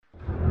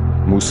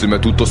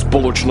Musíme túto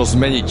spoločnosť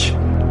zmeniť.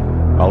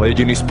 Ale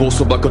jediný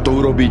spôsob, ako to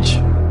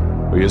urobiť,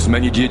 je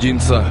zmeniť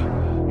jedinca.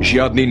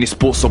 Žiadny iný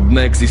spôsob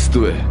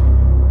neexistuje.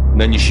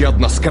 Není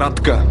žiadna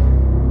skratka.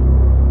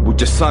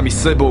 Buďte sami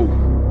sebou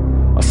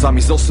a sami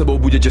so sebou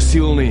budete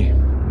silní.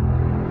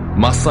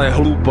 Masa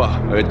je hlúpa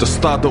a je to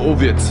stádo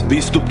oviec.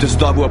 Vystupte z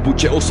davu a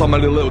buďte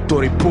osamelý lev,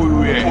 ktorý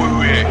bojuje.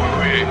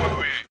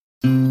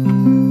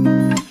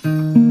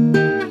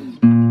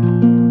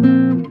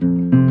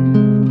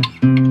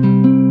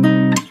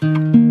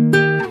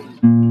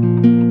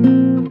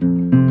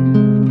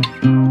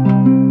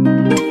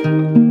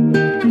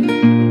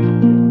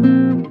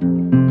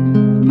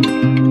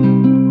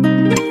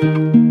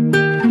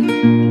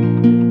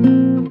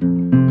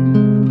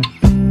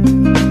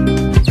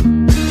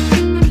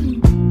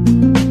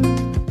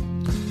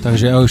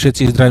 Takže ahoj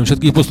všetci, zdravím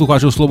všetkých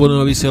poslucháčov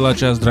Slobodného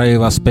vysielača, zdraví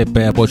vás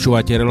Pepe a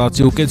počúvate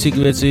reláciu Kecy K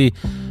Veci,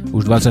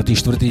 už 24.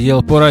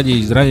 diel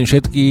poradí, zdravím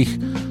všetkých.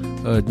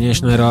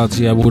 Dnešná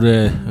relácia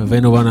bude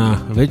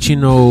venovaná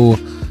väčšinou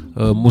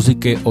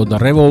muzike od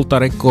Revolta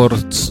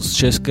Records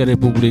z Českej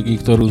republiky,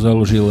 ktorú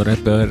založil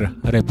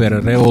rapper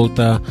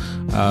Revolta,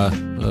 a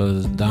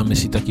dáme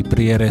si taký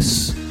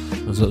prierez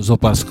zo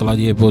pár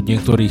skladieb od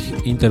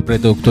niektorých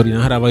interpretov, ktorí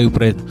nahrávajú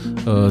pre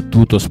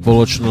túto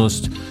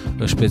spoločnosť.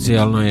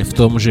 Špeciálna je v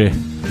tom, že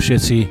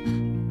všetci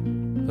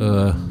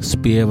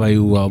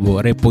spievajú alebo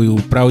rapujú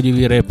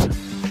pravdivý rap,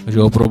 že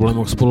o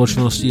problémoch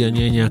spoločnosti a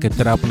nie nejaké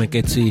trápne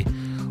keci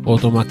o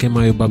tom, aké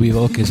majú baby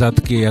veľké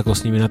zadky, ako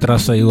s nimi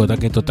natrasajú a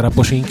takéto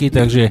trapošinky.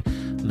 Takže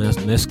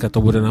dneska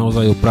to bude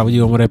naozaj o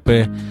pravdivom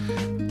rape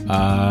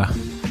a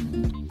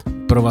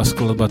prvá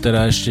skladba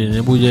teda ešte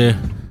nebude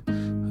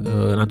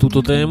na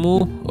túto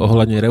tému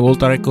ohľadne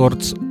Revolta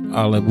Records,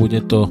 ale bude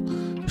to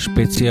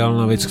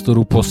špeciálna vec,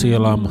 ktorú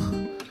posielam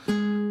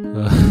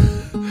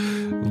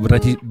v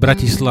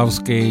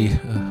bratislavskej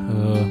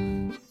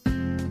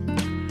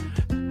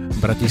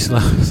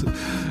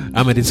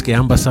americkej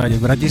ambasáde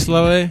v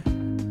Bratislave,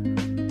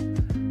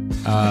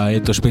 a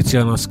je to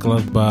špeciálna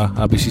skladba,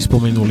 aby si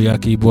spomenuli,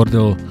 aký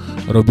bordel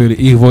robili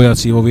ich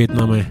vojaci vo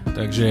Vietname.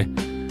 Takže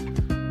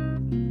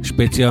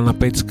špeciálna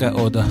pecka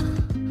od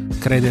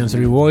Creedence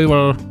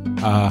Revival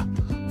a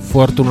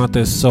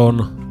Fortunate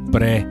Son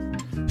pre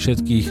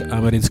všetkých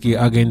amerických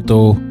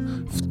agentov,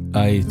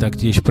 aj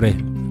taktiež pre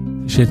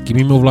všetky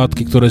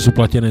mimovládky, ktoré sú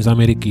platené z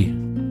Ameriky.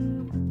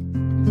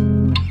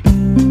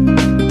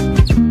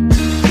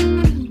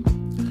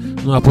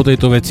 No a po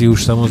tejto veci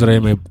už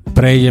samozrejme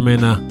prejdeme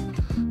na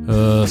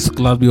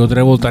skladby od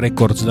Revolta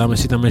Records. Dáme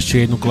si tam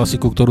ešte jednu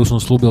klasiku, ktorú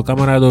som slúbil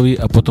kamarádovi,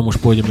 a potom už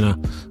pôjdeme na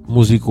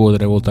muziku od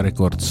Revolta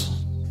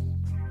Records.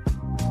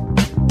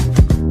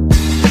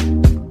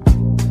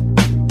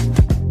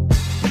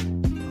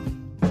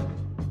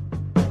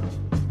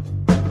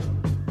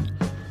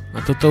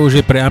 Toto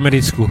už je pre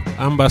americkú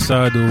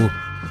ambasádu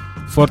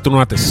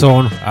Fortunate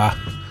Son a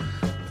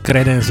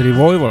Creedence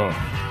Revival.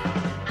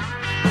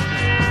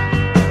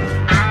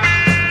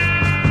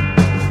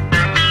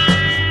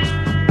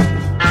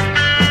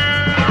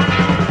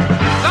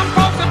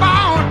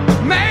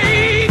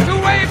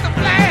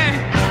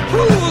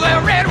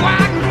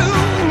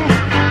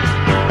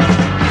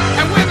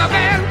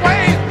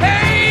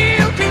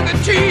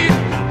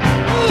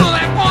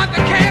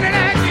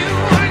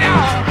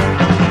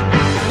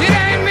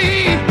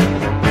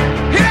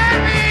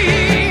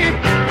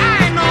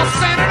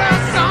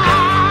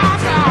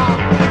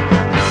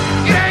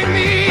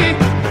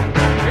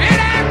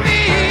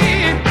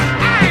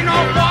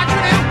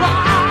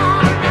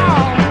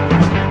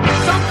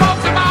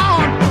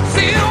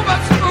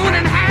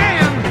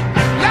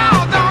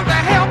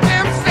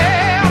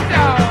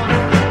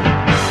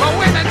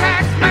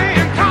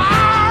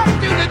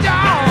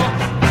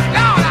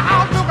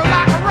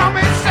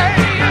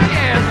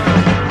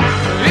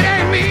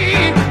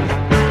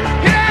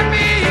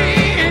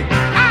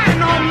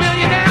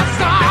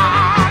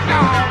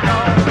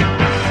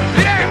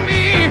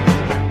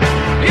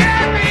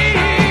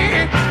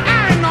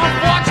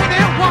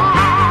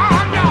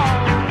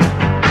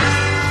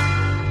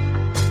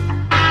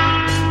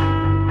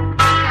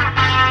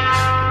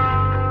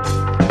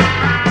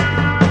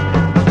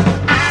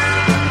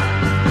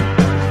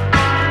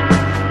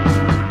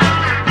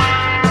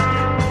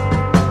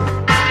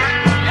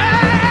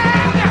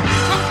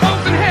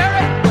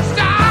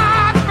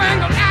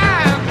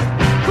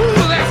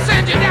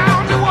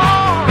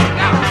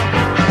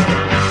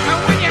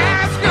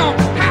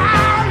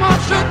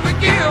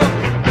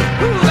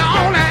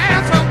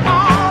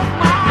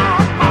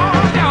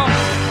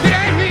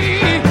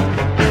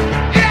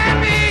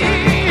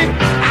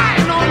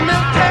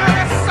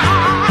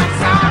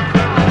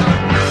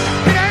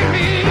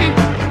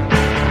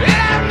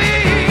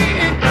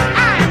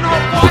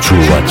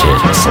 Počúvate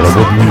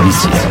Slobodný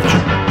vysielač.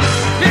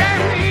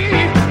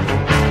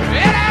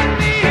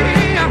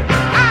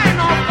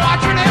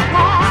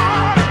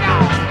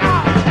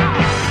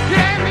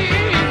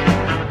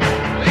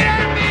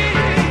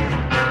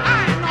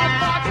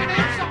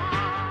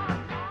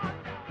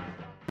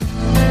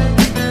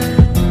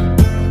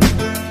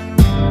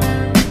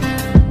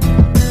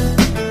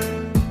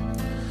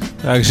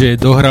 Takže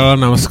dohrala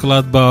nám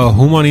skladba o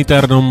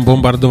humanitárnom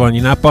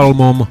bombardovaní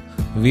napalmom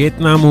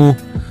Vietnamu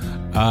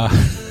a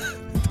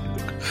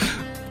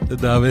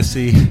dáme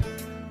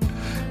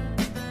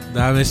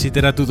si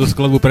teda túto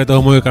skladbu pre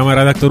toho môjho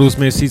kamaráda, ktorú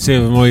sme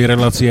síce v mojich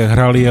reláciách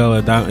hrali,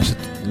 ale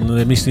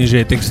myslím,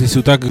 že texty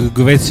sú tak k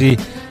veci,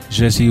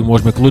 že si ju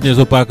môžeme kľudne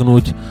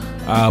zopáknuť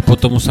a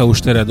potom sa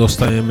už teda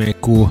dostaneme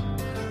ku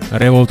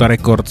Revolta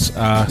Records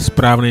a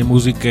správnej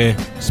muzike,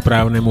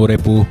 správnemu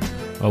rapu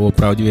alebo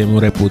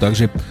pravdivému rapu.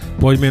 Takže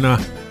poďme na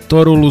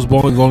Torulu s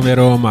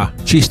Vollnerom a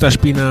Čistá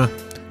špina.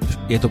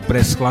 Je to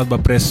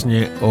skladba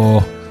presne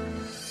o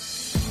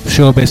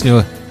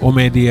všeobecne o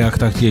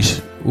médiách, taktiež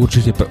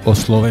určite o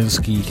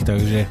slovenských,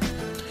 takže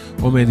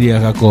o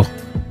médiách ako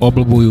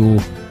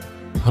oblbujú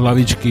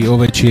hlavičky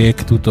ovečiek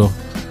tuto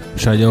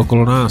všade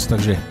okolo nás,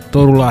 takže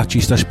Torula,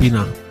 Čistá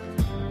špina.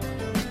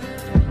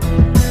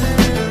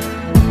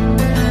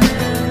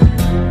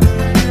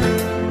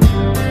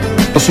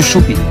 To sú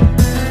šupy.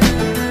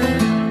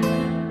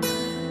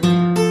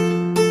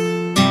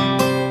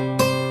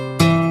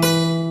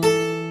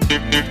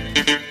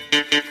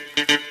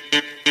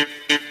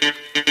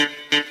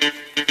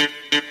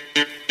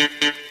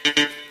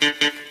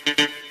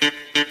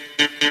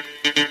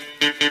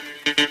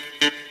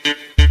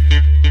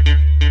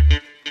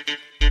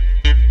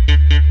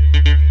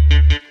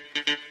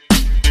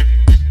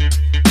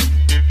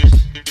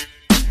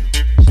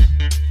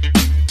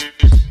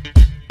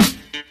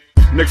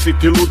 Nech si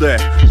tí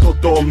ľudé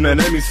toto o mne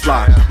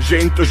nemyslá,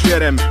 že im to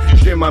žerem,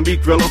 že mám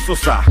IQ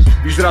lososa.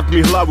 Vyžrať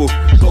mi hlavu,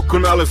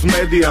 dokonale s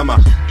médiama.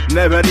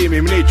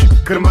 Neverím im nič,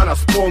 krmana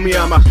s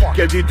pómiama.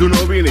 Keď idú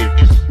noviny,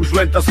 už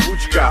len tá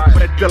svučka.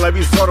 Pred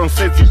televízorom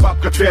sedí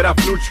babka, dcera,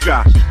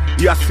 vnúčka.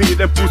 Ja si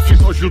idem pustiť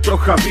ožil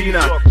trocha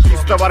vína.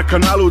 Čistá varka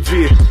na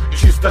ľudí,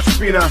 čistá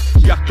špina.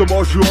 Jak to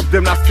môžu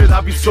odem nastieť,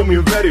 aby som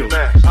im veril,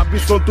 aby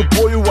som tu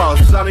bojoval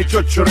za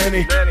niečo, čo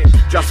není.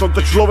 Časom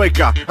to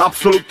človeka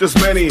absolútne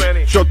zmení.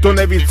 Čo to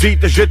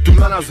nevidíte, že tu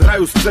na nás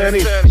hrajú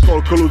scény.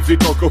 Koľko ľudí,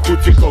 toľko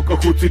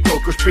chuci,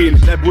 toľko špín.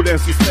 Nebudem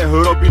si z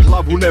toho robiť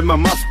hlavu,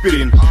 nemám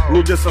aspirín.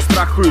 Ľudia sa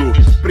strachujú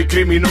pri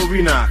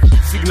kriminovinách.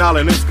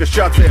 Signále dneska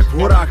šťace v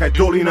horách aj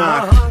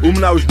dolinách. U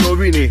mňa už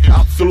noviny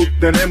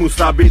absolútne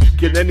nemusá byť.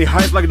 Keď není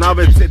hajzlak na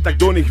vece,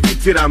 tak do nich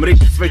vycirám rik.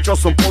 Svet, čo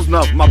som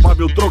poznal, ma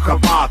bavil trocha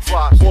vác.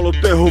 Bolo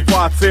toho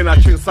váce, na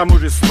čem sa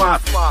môže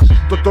smáť.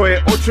 Toto je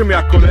o čom,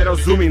 ako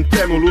nerozumím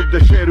tému.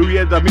 Ľudia šeru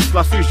jeda,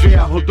 myslia si, že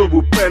ja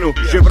hodovú penu.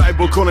 Že vraj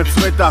bol konec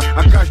sveta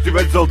a každý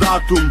vedel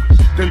dátum.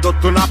 Ten, kto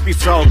to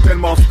napísal, ten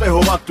mal z toho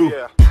vatu.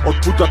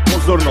 Odpútať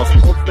pozornosť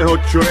od toho,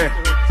 čo je.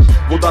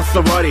 Voda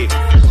sa varí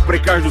pre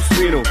každú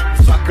svinu.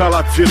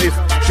 Zakalať si list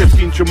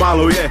všetkým, čo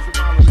málo je.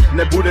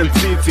 Nebudem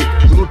cíciť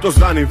ľútosť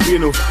za ním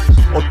vinu.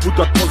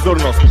 Odpútať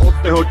pozornosť od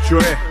toho, čo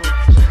je.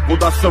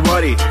 Voda sa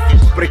varí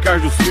pre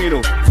každú svinu.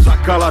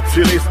 Zakalať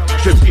si list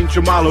všetkým, čo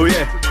málo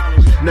je.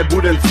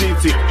 Nebudem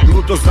cíciť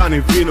ľútosť za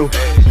ním vinu.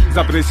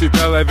 Zapni si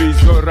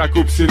televízor a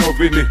kúp si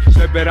noviny.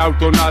 Neber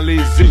auto na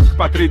leasing,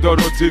 patrí do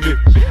rodziny.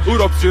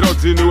 Urob si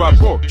rodzinu a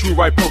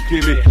počúvaj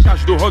pokyny.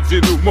 Každú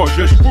hodzinu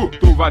môžeš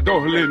putúvať do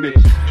hliny.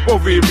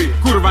 Poví mi,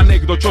 kurva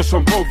niekto, čo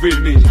som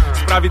povinný.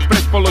 Spraviť pre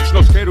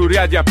spoločnosť, ktorú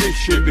riadia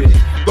pešiny.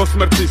 Do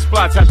smrti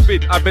splácať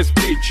byt a bez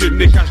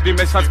príčiny. Každý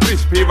mesiac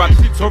prispievať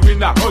Ficovi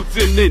na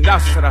hodziny.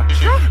 Nasrať,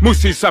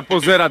 musí sa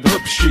pozerať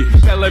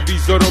hlbší.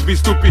 Televízor robí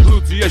stupy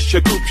ľudí ešte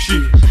tupší.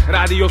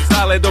 Rádio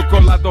stále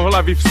dokola do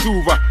hlavy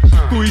vsúva.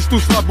 Tu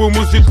istú slabú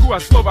muziku a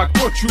Slovak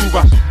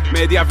počúva.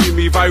 Média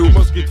vymývajú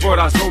mozgy,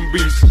 tvora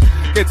zombies.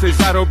 Keď chceš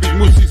zarobiť,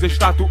 musí ze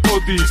štátu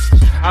odísť.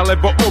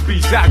 Alebo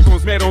obísť zákon,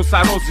 s mierom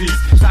sa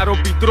rozísť.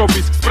 Zarobiť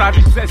drobisk,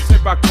 spraviť ze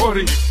seba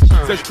korisť.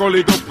 Ze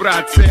školy do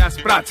práce a z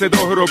práce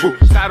do hrobu.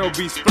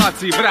 Zarobí,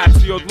 splací,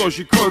 vráci,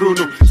 odloží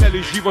korunu. Celý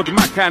život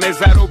maká,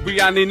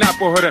 nezarobí ani na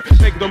pohreb.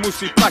 Niekto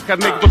musí plakať,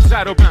 niekto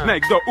zarobí,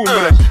 niekto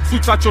umre.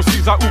 Sudca, čo si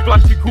za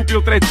úplatky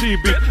kúpil tretí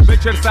byt.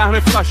 Večer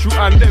sáhne fľašu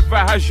a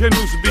neváha ženu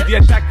zbyť. Je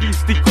taký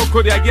istý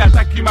kokot, jak ja,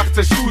 taký ma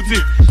chce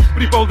súdiť.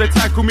 Pri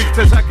poldecáku mi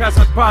chce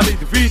zakázať páliť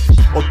vid.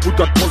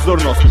 Odpútať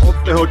pozornosť od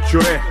toho, čo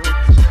je.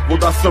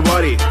 Voda sa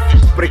varí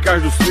pre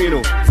každú svinu.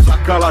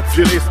 Zakalať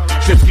si list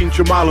všetkým,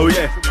 čo málo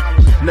je.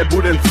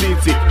 Nebudem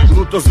cíciť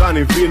ľútosť za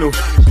ním vinu.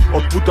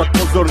 Odpútať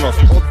pozornosť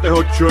od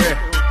toho, čo je.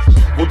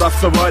 Voda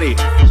sa varí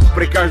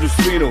pre každú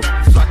svinu.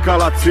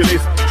 Zakalať si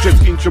list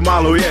všetkým, čo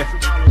málo je.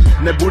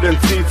 Nebudem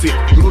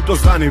cíciť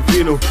ľútosť za ním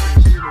vinu.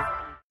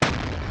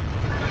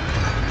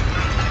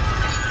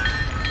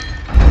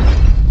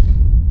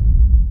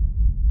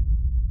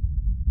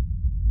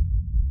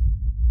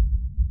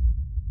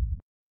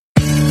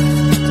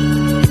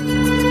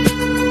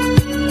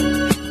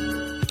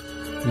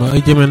 No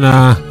ideme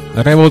na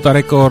Revolta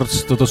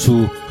Records, toto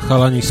sú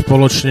chalani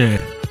spoločne.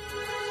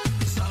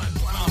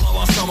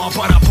 Hlava sama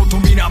para,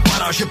 potom iná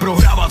para, že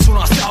prohráva, co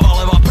nás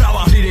stáva, leva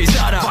prava, hlídej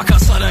záda. Paka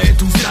sada, je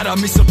tu zrada,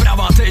 mysl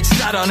pravá, teď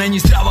stará,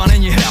 není zdravá,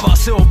 není hrava,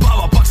 se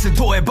obáva, pak se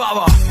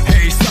dojebáva.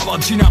 Hej, stava,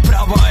 džina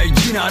prava,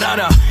 jediná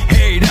rada,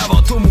 hej,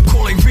 dáva tomu,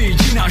 kolik ví,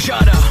 jediná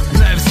žáda.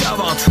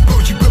 Nevzdávat,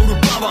 proti proudu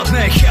plavat,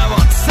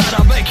 nechávat,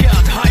 sada,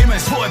 bekat, hajme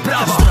svoje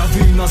práva.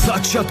 Zdravím Na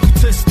začiatku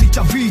cesty ťa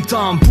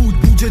vítam, púť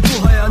bude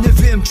dlhá, ja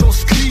neviem čo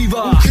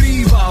skrýva.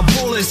 Ukrýva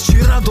bolesť či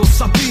radosť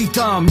sa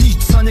pýtam, nič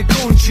sa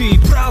nekončí,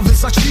 práve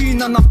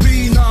začína.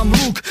 Napínam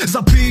luk,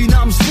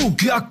 zapínam zvuk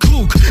jak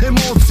kluk,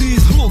 emócií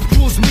zhluk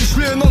plus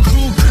myšlienok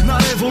hluk na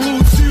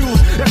revolúciu.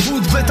 Jak v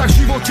hudbe, tak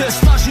v živote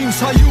snažím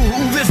sa ju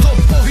uviesť do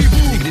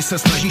pohybu. Nikdy se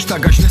snažíš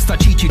tak, až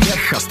nestačí ti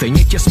dech a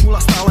stejně tě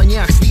smula stále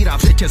nějak svírá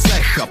v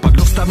řetězech. A pak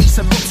dostaví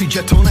se pocit,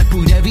 že to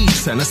nepůjde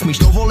více. Nesmíš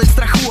dovolit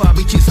strachu,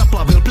 aby ti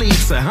zaplavil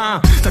plíce.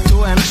 Tak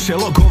to je naše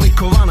logo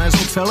vykované z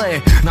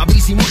ocely.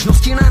 Nabízí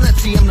možnosti na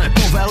nepříjemné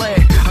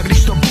povely. A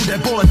když to bude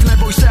bolet,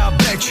 neboj se a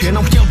breč.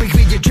 Jenom chtěl bych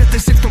vidět, že ty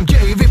si v tom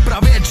ději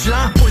vypravěč.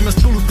 Pojďme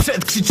spolu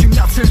vpřed, křičím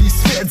na celý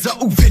svět. Za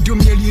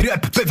uvědomělý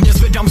rap, pevně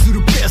zvedám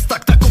vzhůru pěst.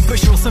 Tak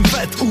opešil jsem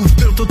vet,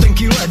 byl to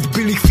tenký let.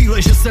 Byly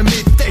chvíle, že se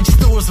mi teď z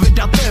toho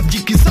zvedá tep.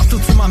 Díky za to,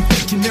 co mám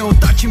teď,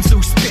 neotáčím se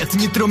už zpět.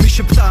 Nitro mi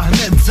šeptá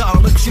hned za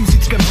lepším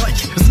zítřkem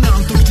hleď.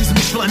 Znám to vždy z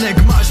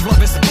myšlenek, máš v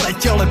hlavě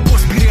spleť. Ale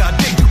pozbíry a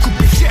dej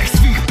dokupy všech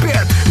svých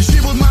 5.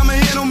 Život máme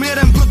jenom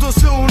jeden, proto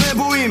se ho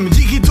nebojím.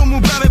 Díky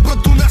tomu právě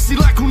proto na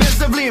sídláku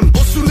nezevlím.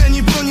 Osud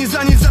není pro nic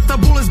ani za ta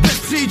bolest bez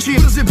příčin.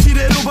 Brzy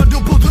přijde doba,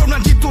 dopodrobna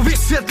ti to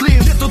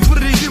vysvětlím. Je to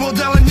tvrdý život,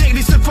 ale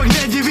někdy se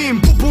fakt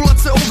nedivím.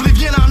 Populace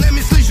ovlivněná,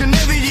 nemyslí, že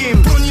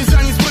nevidím. Pro nic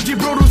za nic proti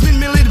proudu s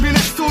jinými lidmi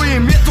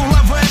nestojím. Je to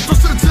hlava, je to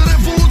srdce,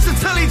 revoluce,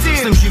 celý tým.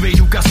 Jsem živej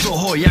důkaz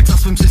toho, jak za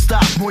svým si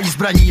stát. Mojí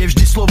zbraní je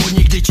vždy slovo,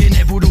 nikdy ti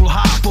nebudu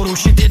lhát.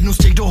 Porušit jednu z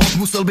těch dohod,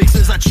 musel bych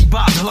se začít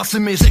bát. Hlasy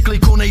mi řekli,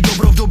 konej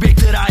dobro v době,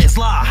 která je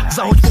zlá.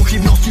 Zahoď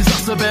pochybnosti za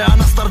sebe a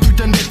nastartuj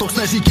ten detox.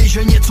 Neříkej,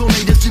 že něco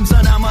nejde, s čím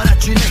za náma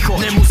radši nechoď.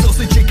 Nemusel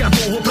si čekat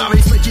dlouho,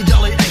 právě jsme ti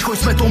dali echo.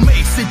 Jsme to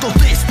my, si to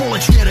ty,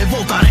 společně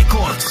Revolta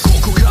Records.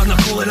 Kolkokrát na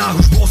kolenách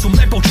už bol som,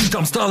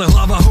 nepočítam. Stále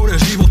hlava hore,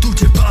 životu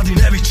tie pády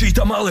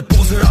nevyčítam. Ale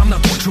pozerám na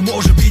to, čo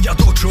môže byť a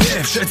to, čo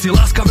je. Všetci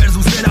láska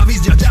versus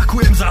nenávisť, ja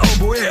ďakujem za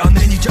oboje. A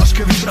není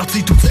ťažké vybrať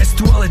si tú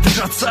cestu, ale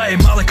držať sa jej.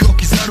 Malé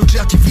kroky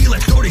zaručia ti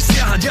výlet, ktorý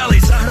siaha ďalej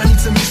za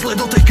hranice mysle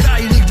do tej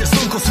krajiny, kde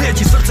slnko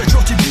svieti. Srdce, čo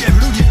ti bije v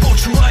ľudí,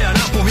 počúvaj a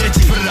napovie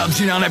ti.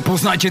 Tvrdá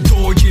nepoznáte do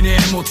hodiny,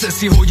 emoce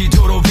si hodí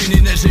do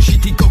roviny, neřeší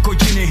ty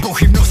kokotiny.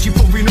 Pochybnosti,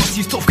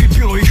 povinnosti, stovky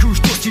bylo ich už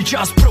dosti.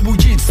 Čas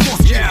probudiť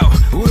cnosti,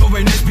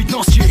 úroveň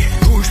nezbytnosti.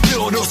 Už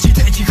bylo dosti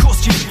tej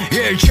tichosti,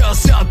 je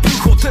čas a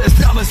prucho té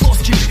zdravé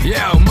zlosti.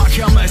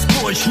 Macháme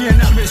společně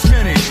na dvě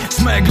směny,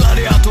 jsme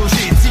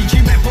gladiátoři,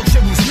 cítíme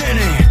potřebu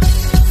změny.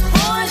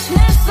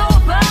 Společně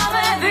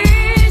stoupáme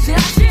výš,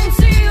 našim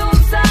cílům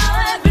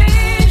stále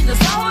blíž.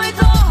 Dosahuj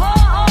toho,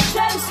 o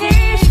čem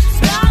sníš,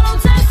 správnou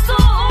cestu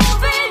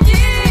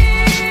uvidíš.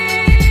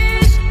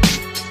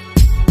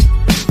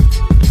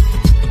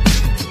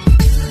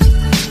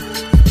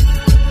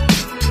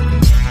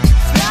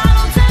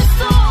 Správnou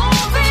cestu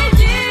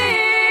uvidíš.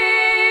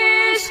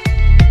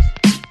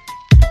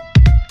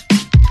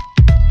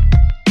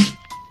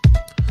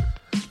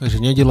 Takže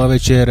nedeľa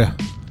večer,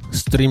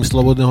 stream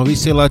Slobodného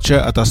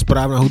vysielača a tá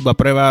správna hudba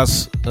pre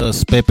vás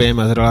z PPM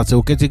a z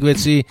reláciou Kecy K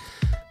Veci.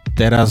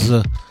 Teraz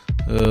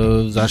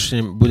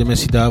budeme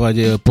si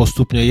dávať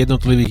postupne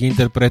jednotlivých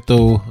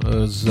interpretov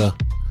z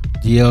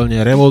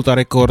dielne Revolta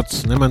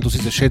Records. Nemám tu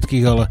síce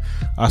všetkých, ale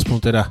aspoň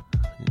teda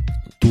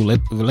tú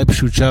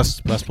lepšiu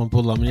časť, aspoň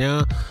podľa mňa.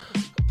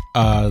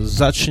 A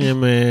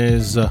začneme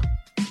s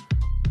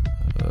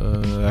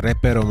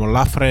raperom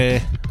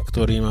Lafre,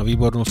 ktorý má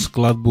výbornú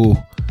skladbu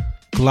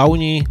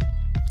Klauni.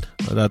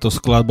 Táto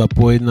skladba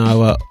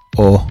pojednáva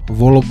o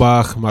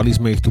voľbách, mali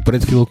sme ich tu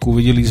pred chvíľku,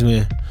 videli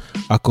sme,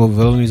 ako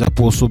veľmi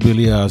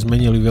zapôsobili a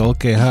zmenili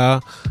veľké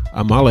H a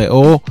malé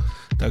O,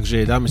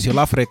 takže dáme si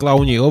Lafre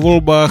Klauni o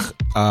voľbách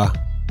a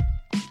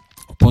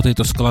po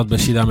tejto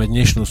skladbe si dáme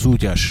dnešnú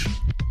súťaž.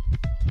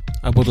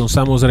 A potom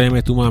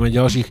samozrejme tu máme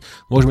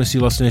ďalších, môžeme si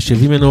vlastne ešte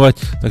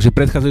vymenovať, takže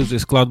predchádzajúcej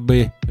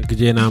skladbe,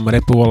 kde nám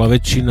rapovala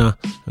väčšina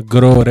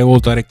gro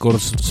Revolta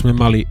Records, sme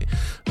mali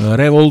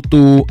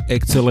Revoltu,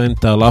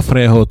 Excelenta,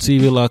 Lafreho,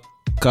 Civila,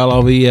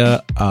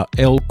 Kalavia a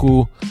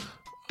Elku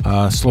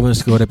a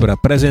slovenského rapera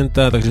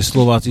Prezenta, takže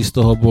Slováci z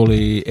toho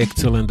boli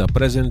Excellent a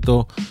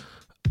Prezento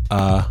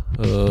a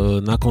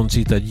na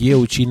konci tá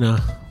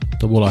dievčina,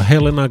 to bola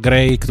Helena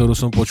Gray, ktorú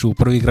som počul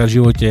prvýkrát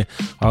v živote,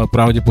 ale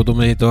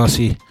pravdepodobne je to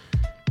asi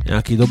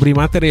nejaký dobrý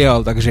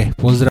materiál, takže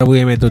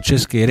pozdravujeme do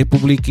Českej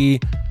republiky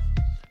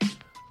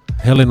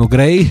Helenu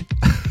Gray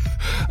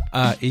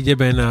a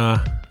ideme na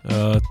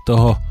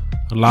toho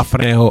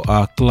Lafreho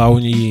a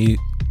Klauni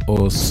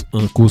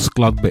ku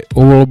skladbe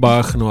o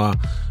voľbách. No a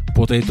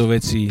po tejto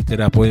veci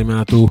teda pôjdeme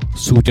na tú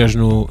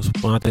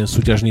na ten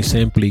súťažný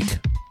samplík.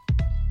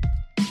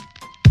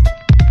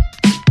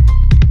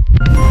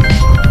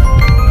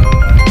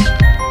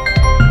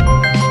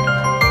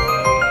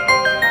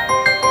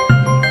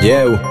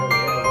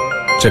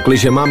 Řekli,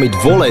 že mám jít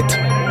volit.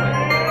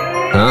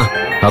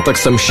 A tak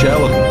jsem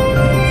šel.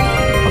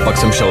 A pak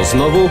jsem šel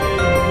znovu.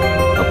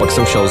 A pak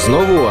jsem šel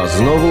znovu a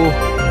znovu.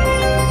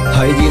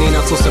 A jediný,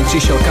 na co jsem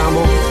přišel,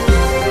 kámo,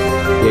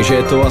 je, že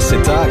je to asi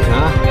tak,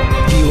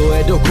 dílo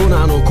je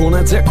dokonáno,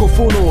 konec jako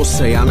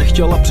funus. Já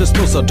nechtěla,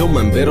 přesto za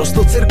domem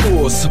vyrostl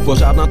cirkus.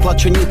 Pořádná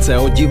tlačenice,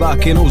 od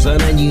diváky nouze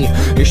není.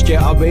 Ještě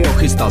aby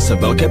ochystal se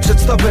velké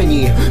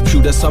představení.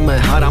 Všude samé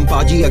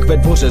harampádí jak ve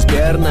dvoře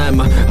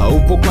sběrném. A u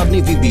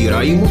pokladny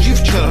vybírají muži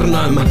v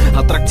černém.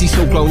 Atrakcí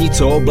jsou klauni,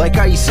 co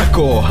oblékají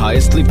sako. A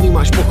jestli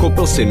vnímáš,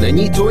 pochopil si,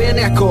 není to jen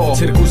jako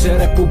cirkus je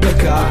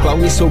republika,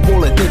 klauni jsou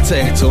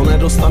politici, co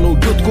nedostanou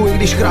dotku, i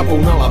když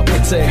chrápou na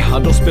lapici. A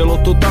dospělo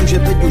to tam, že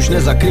teď už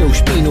nezakryjou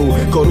špínu.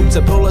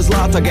 Korupce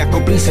prolezlá tak jako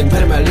plíseň v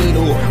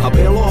hermelínu. A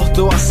bylo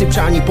to asi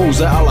přání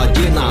pouze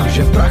Aladina,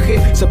 že v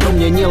prachy se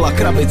proměnila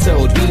krabice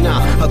od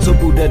vína. A co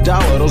bude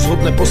dál,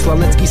 rozhodne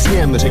poslanecký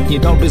sněm. Řekni,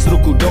 dal bys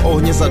ruku do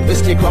ohně za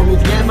 200 klaunů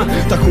v něm?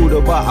 Ta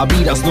chudoba a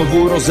bída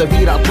znovu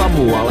rozevírá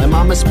tlamu. Ale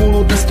máme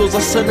smůlu, dnes to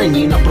zase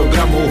není na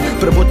programu.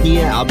 Prvotní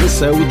je, aby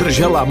se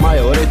udržela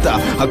majorita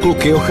a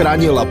kluky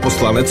ochránila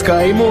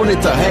poslanecká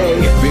imunita. Hej,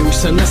 vy už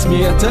se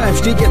nesmějete,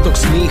 vždyť je to k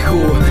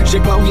smíchu, že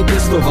klauni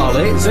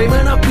pěstovali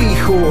zejména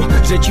pýchu.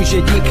 Řeči,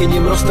 že díky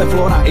nim roste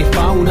flora i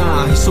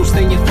fauna, jsou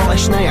stejně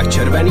falešné jak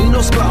červený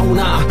nos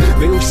klauna.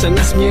 Vy už se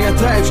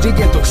nesmějete, vždyť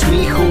je to k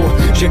smíchu,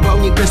 že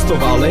klauni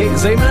pěstovali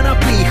zejména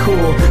pýchu.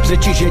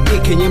 Řeči, že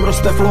díky nim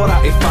roste flora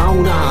i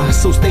fauna,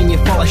 jsou stejně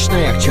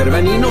falešné jak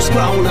červený nos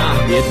klauna.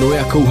 Jedno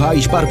jakou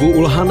hájíš barvu,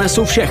 ulhané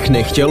jsou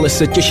všechny. Chtěli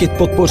se těšit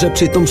podpoře,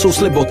 přitom jsou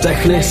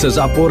slibotechny. Se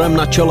záporem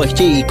na čele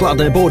chtějí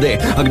kladné body,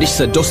 a když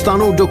se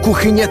dostanou do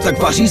kuchyně,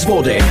 tak vaří z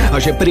vody. A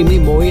že prý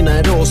mimo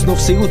jiné do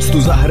osnov si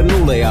úctu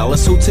zahrnuli, ale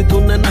soudci to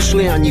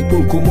nenašli ani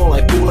půlku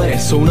molekuly.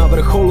 Jsou na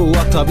vrcholu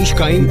a ta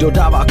výška jim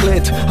dodává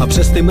klid, a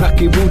přes ty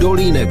mraky v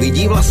údolí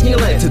nevidí vlastní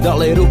lid.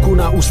 Dali ruku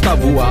na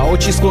ústavu a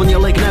oči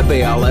sklonili k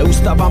nebi, ale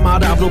ústava má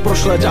dávno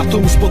prošlé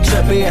datum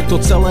spotřeby. Je to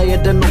celé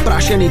jeden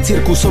oprášený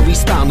cirkusový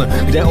stan,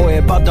 kde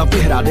ojebat a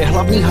vyhrát je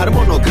hlavní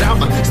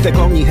harmonogram. Zde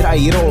klauni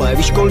hrají role,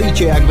 vyškolí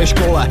tě jak ve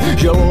škole,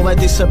 že lové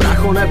ty se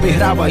brácho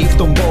nevyhrávají v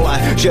tom bole,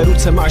 že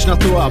ruce máš na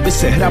to, aby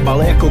se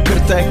hrabal jako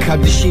krtek, a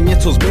když jim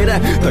něco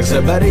zbyde, tak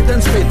seberi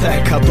ten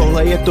zbytek. A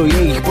tohle je to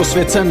jejich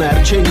posvěcené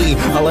rčení,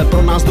 ale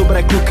pro nás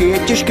dobré kluky je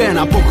těžké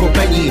na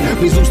pochopení.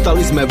 My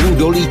zůstali jsme v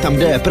údolí, tam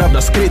kde je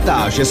pravda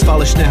skrytá, že z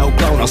falešného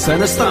klauna se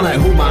nestane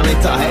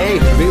humanita. Hej,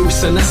 vy už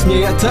se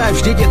nesmějete,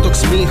 vždyť je to k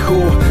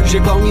smíchu, že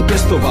klauni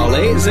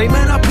pěstovali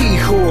zejména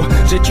pýchu.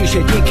 Řeči,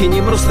 že díky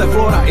nim roste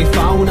flora i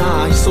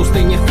fauna, jsou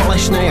stejně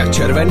falešné jak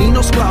červený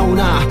nos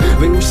klauna.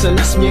 Vy už se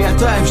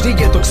nesmějete,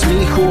 vždyť je to k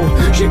smíchu,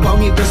 že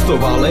klauni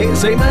pěstovali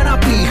zejména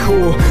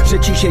pýchu.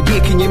 Řeči, že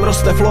díky nim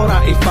roste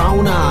flora i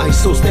fauna,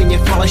 jsou stejně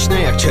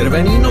falešné jak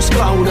červený nos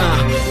klauna.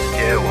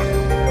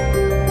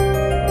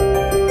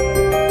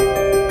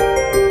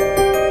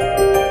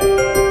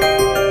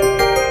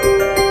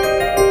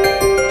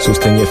 Jsou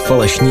stejně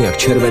falešní jak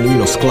červený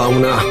nos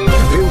klauna.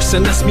 Vy už se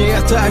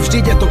nesmějete,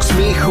 vždyť je to k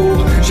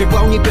smíchu, že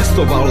klauni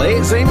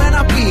pěstovali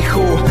zejména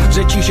pýchu.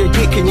 Řeči, že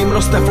díky nim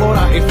roste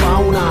flora i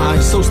fauna,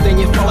 jsou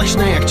stejně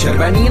falešné jak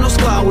červený nos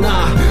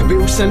klauna. Vy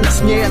už se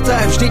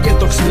nesmějete, vždyť je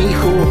to k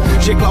smíchu,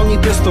 že klauni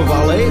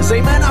pěstovali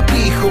zejména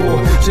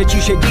pýchu.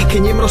 Řeči, že díky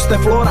nim roste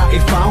flora i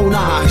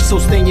fauna, jsou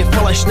stejně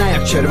falešné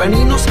jak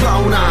červený nos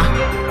klauna.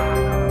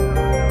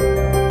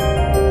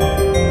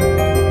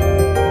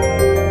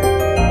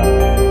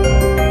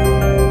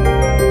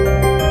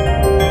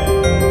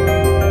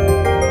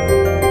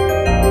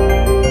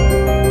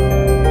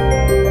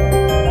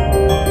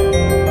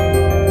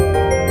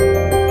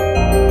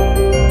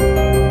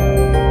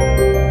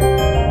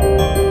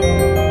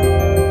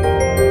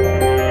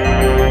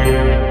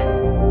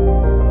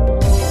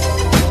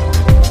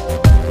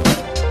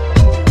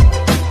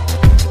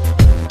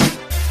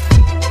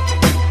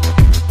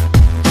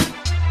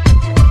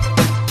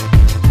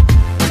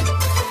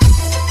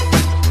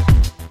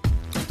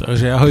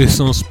 Takže ahoj,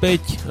 som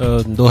späť,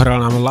 dohral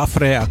nám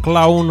Lafre a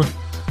Klaun,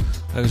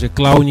 takže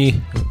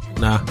klauni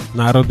na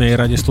Národnej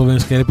rade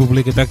Slovenskej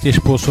republiky taktiež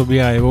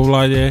pôsobia aj vo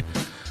vláde.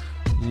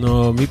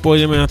 No my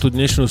pôjdeme na tú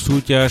dnešnú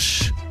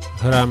súťaž,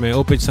 hráme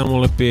opäť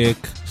samolepiek,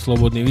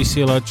 slobodný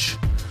vysielač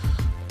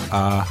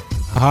a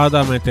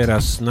hádame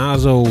teraz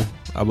názov,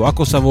 alebo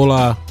ako sa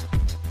volá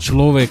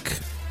človek,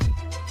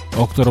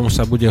 o ktorom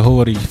sa bude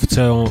hovoriť v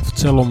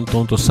celom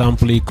tomto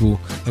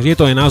samplíku. Takže je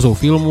to aj názov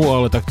filmu,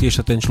 ale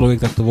taktiež sa ten človek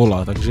takto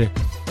volá. Takže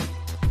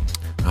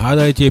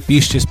hádajte,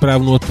 píšte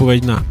správnu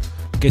odpoveď na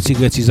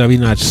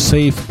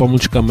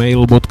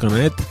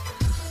kecyk@safe.mail.net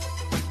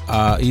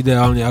a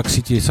ideálne, ak si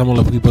tie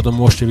samolepky potom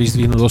môžete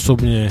vyzdvihnúť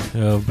osobne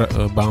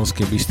v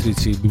Banskej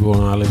Bystrici, by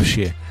bolo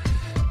najlepšie.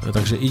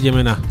 Takže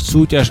ideme na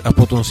súťaž a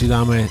potom si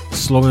dáme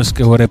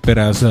slovenského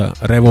repera z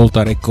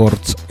Revolta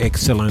Records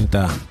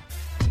Excelenta.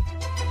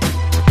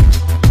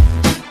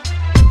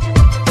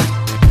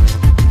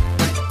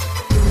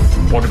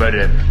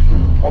 Podveden,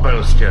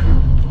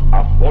 obelstěn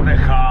a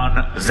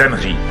ponechán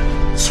zemřít.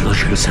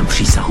 Složil jsem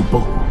přísahu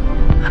Bohu.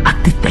 A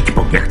ty teď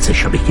po mně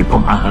chceš, abych ti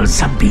pomáhal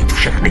zabít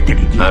všechny ty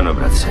lidi. Ano,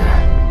 bratře.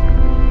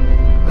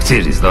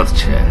 Chci říct,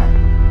 otče.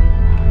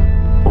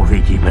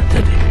 Uvidíme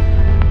tedy.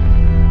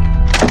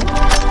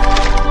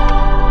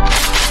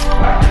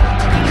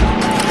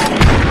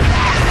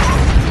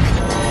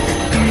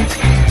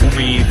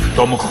 Umí v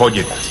tom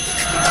chodit.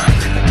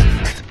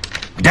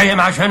 Kde je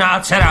má žena a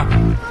dcera?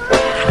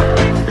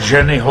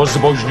 Ženy ho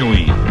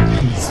zbožňují.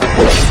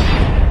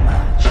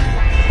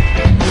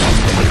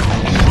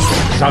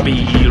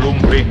 Zabíjí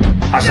lumpy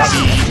a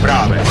zabíjí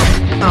právě.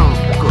 No,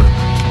 kurva.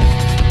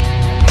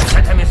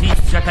 Chcete mi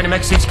říct, že ten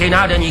mexický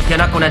nádeník je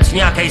nakonec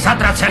nějaký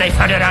zatracený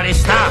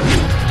federalista?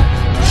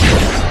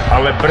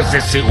 Ale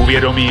brzy si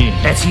uvědomí,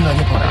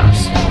 Necíleně po nás.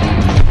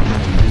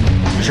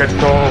 že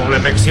tohle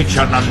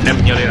Mexičana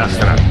neměli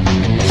nasrat.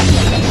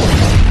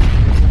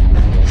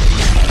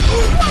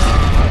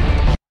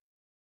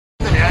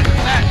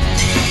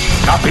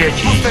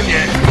 Napětí. Puste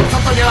mě,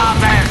 co to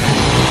děláte?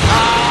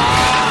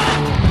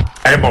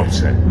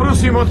 Emoce.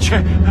 Prosím,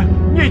 otče,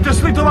 mějte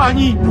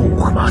slitování.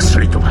 Bůh má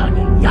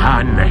slitování,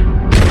 já ne.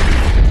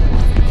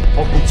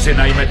 Pokud si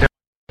najmete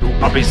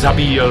aby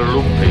zabíjel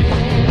lumpy,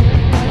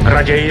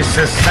 raději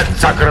se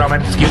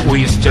sakramentsky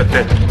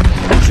ujistěte,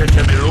 že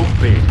těmi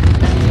lumpy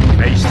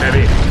nejste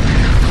vy.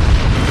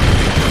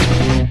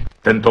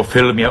 Tento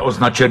film je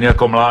označen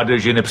jako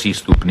mládeži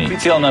nepřístupný.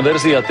 Oficiálna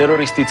verzia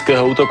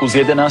teroristického útoku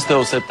z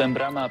 11.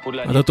 septembra má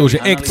podľa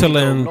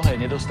mnohé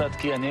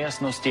nedostatky a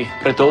nejasnosti,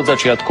 preto od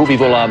začiatku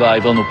vyvoláva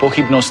aj vlnu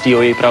pochybností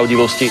o jej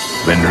pravdivosti.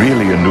 When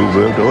really a new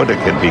world order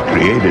can be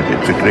created,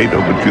 it's a great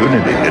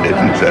opportunity. It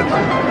isn't just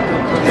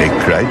a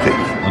crisis.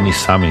 Oni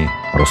sami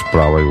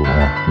rozprávajú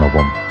o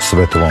novom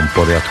svetovom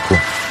poriadku.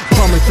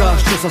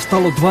 Pamätáš, čo sa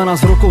stalo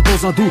 12 rokov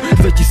dozadu?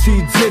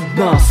 2001,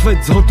 svet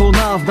zhotol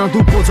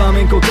návnadu. Pod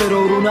zámienkou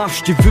teroru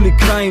navštívili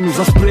krajinu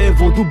za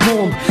sprievodu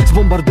bomb. Z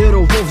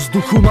bombardérov vo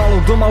vzduchu málo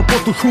kto mal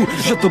potuchu,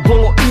 že to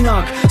bolo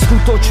inak.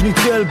 Skutočný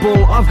cieľ bol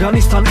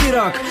Afganistan,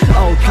 Irak.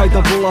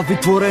 Al-Qaida bola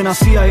vytvorená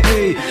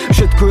CIA.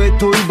 Všetko je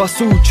to iba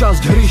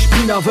súčasť hry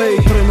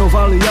špinavej.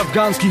 Trénovali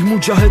afgánskych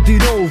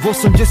mudžahedinov v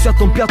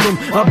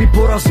 85., aby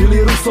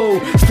porazili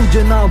Rusov.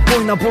 Studená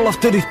vojna bola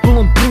vtedy v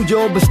plnom prúde.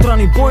 Obe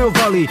strany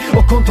bojovali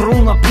o kontrolu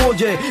na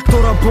pôde,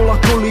 ktorá bola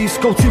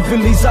kolískou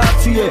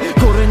civilizácie.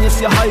 Korene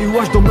siahajú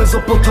až do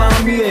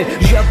Mezopotámie.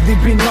 Žiadny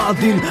Bin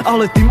Laden,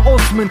 ale tým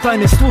 8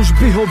 tajné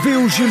služby ho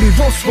využili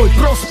vo svoj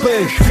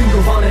prospech.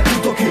 Fingované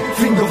útoky,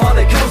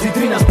 fingované kauzy,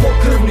 13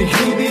 pokrvných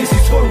línií si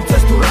svoju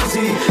cestu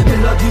razí.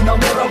 Nehľadí na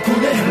morálku,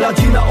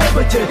 nehľadí na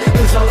obete,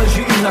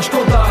 nezáleží im na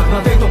škodách na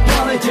tejto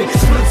planete.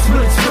 Smrť,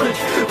 smrť, smrť,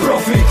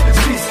 profit,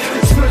 zisk,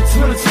 smrť,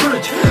 smrť,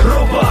 smrť,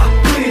 roba,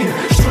 plyn,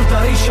 štvrtá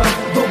ríša,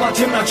 doba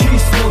temná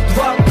číslo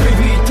 2.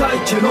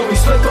 Privítajte nový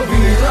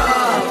svetový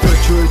rád.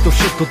 Prečo je to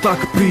všetko tak,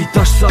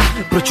 pýtaš sa?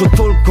 Prečo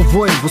toľko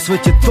vojen, vo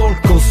svete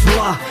toľko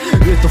zla?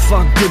 Je to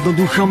fakt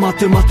jednoduchá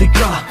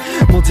matematika.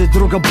 Moc je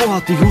droga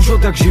bohatých už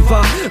odjak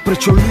živá.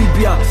 Prečo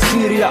Líbia,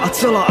 Sýria a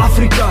celá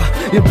Afrika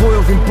je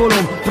bojovým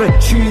polom pre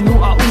Čínu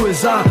a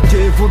USA?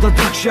 Kde je voda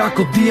drahšia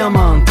ako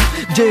diamant?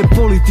 Kde je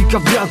politika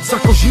viac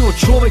ako život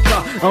človeka?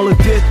 Ale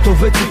tieto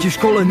veci ti v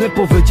škole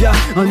nepovedia.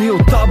 Ani o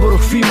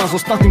táboroch FIMA s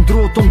ostatným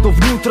druhotom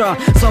dovnútra.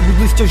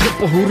 Zabudli ste, že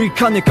po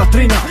hurikane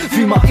Katrina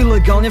FIMA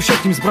ilegálne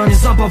všetkým zbrane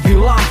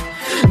zabavila.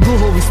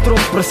 Dlhový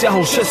strop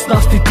presiahol 16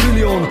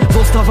 trilión.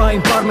 Zostáva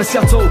im pár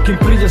mesiacov, kým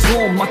príde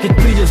zlom. A keď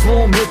príde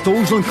zlom, je to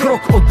už len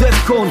krok od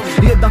Defcon.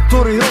 Jedna,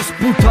 ktorý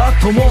rozpúta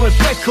atomové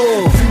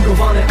peklo.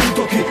 Fingované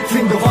útoky,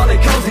 fingované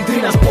kauzy,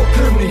 13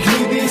 pokrvných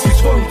línií si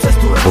svoju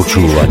cestu razí.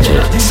 Počúvate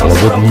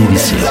Slobodný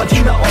vysielač.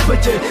 Na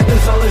obete,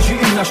 nezáleží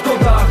im na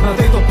škodách na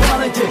tejto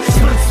planete.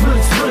 Smrť,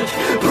 smrť, smrť,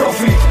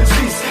 profit,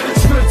 zisk,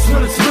 smrť,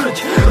 smrť, smrť,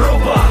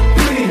 roba,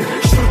 plyn,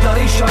 štvrtá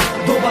ríša,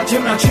 doba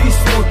temná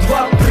číslo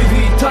 2.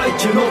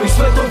 Privítajte nový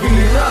svetový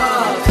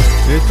rád.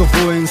 Je to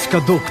vojenská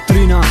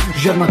doktrína,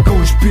 žiadna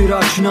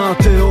konšpiračná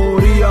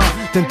teória.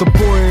 Tento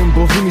pojem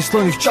bol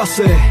vymyslený v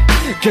čase,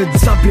 keď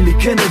zabili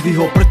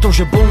Kennedyho,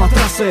 pretože bol na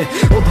trase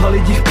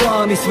odhaliť ich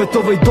plány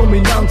svetovej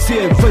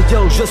dominancie.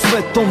 Vedel, že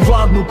svetom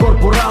vládnu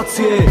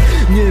korporácie.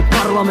 Nie je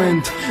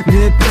parlament,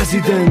 nie je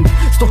prezident.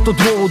 Z tohto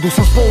dôvodu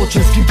som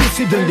spoločenský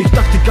disident. Ich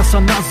taktika sa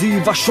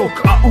nazýva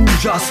šok a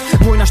úžas.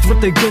 Vojna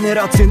štvrtej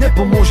generácie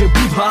nepomôže,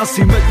 búha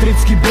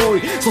asymetrický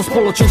boj. Som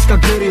spoločenská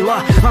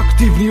gerila,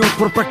 aktívny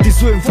odpor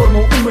praktizujem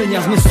formou umenia.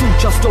 Sme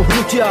súčasťou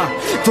hnutia,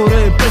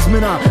 ktoré je bez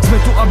mena. Sme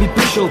tu, aby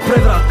prišiel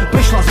prevrat,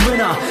 prišla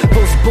zmena.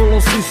 Dosť bolo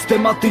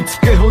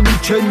systematického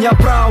ničenia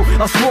práv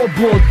a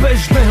slobod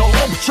bežného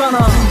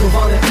občana.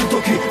 Fingované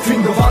útoky,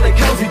 fingované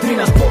kauzy,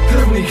 13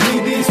 pokrvných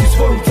línií si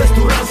svoju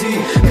cestu razí.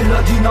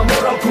 Nehľadí na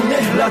morálku,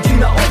 nehľadí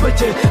na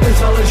obete,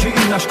 nezáleží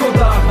im na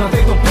škodách na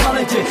tejto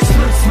planete.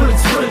 Smrť, smrť,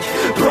 smrť,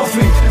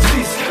 profit,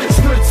 zisk,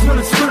 smrť,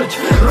 smrť, smrť,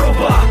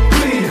 roba,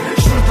 plyn,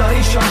 štvrtá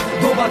ríša,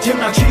 doba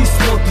temná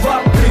číslo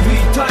 2.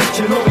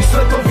 Privítajte nový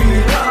svetový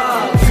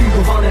rád.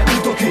 Fingované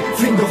útoky,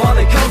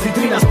 fingované kauzy,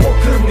 13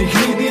 pokrvných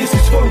línií si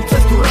svoju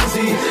cestu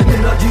razí.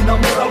 Nehľadí na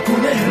morálku,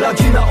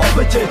 nehľadí na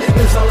obete,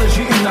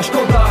 nezáleží im na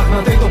škodách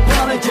na tejto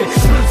planete.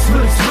 Smrť,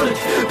 smrť, smrť,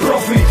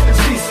 profit,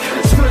 zisk,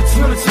 smrť,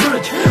 smrť,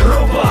 smrť,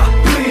 roba,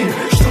 plyn,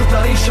 štvrtá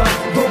ríša,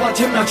 doba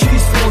temná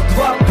číslo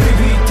 2.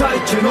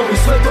 Privítajte nový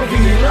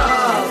svetový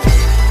rád.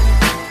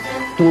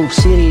 Tu v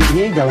Sýrii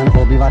nejde len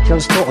o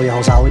obyvateľstvo, o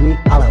jeho záujmy,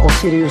 ale o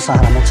Sýriu sa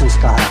hrá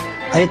mocenská hra.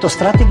 A je to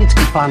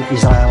strategický plán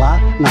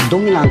Izraela na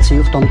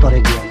dominanciu v tomto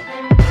regióne.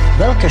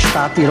 veľké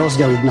štáty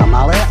rozdeliť na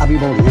malé, aby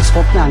boli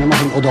neschopné a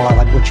nemohli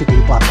odolávať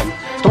určitým tlakom.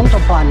 V tomto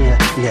pláne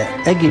je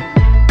Egypt,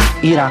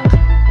 Irak,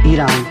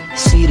 Irán,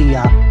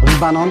 Sýria,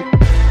 Libanon.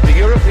 The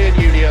European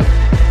Union,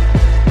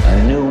 a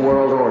new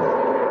world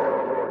order.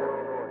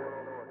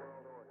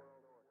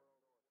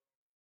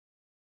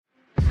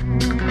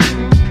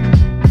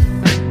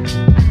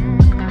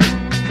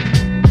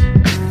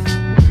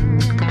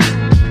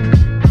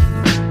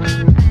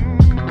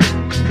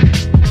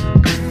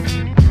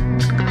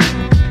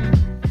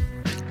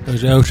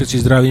 Takže ja už všetci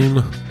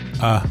zdravím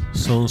a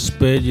som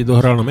späť,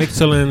 dohral nám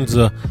Excellence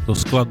so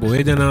skladbou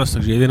 11,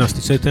 takže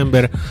 11.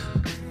 september.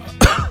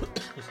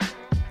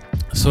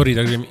 Sorry,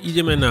 takže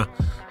ideme na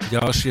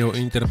ďalšieho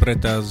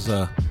interpreta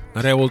z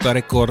Revolta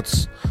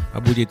Records a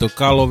bude to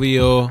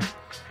Kalovio,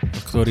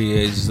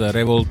 ktorý je s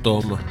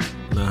Revoltom,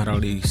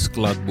 nahrali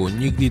skladbu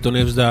Nikdy to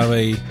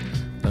nevzdávej,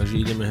 takže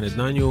ideme hneď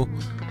na ňu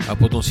a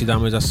potom si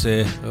dáme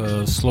zase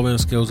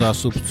slovenského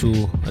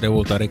zástupcu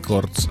Revolta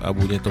Records a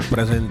bude to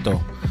Prezento.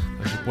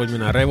 Takže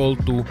poďme na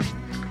Revoltu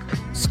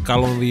s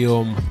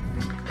Kaloviom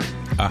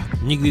a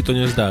Nikdy to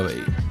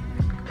nevzdávej.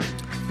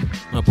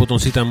 A potom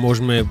si tam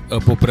môžeme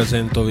po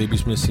Prezentovi by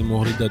sme si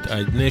mohli dať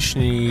aj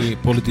dnešný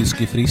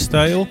politický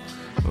freestyle,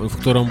 v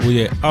ktorom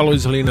bude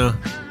Alojz Hlina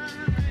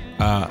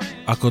a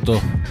ako to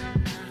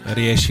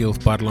riešil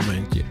v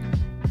parlamente.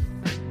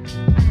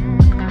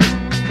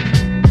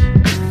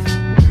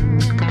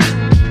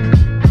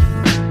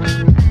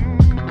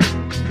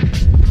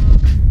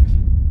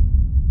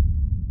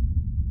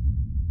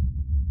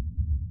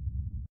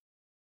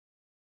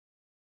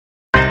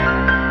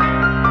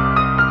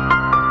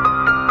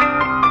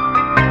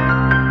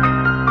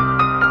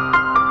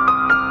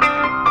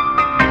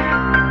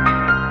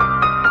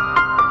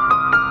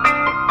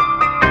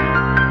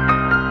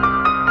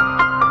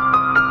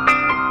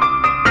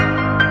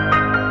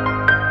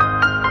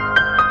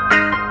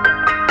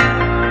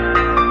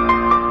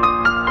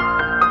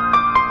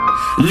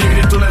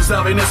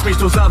 Nesmíš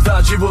to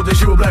zavdát, život je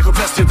život, brácho,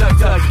 přesně tak.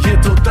 Je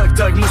to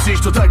tak, musíš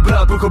to tak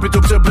brát, pochopit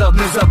to přebrat,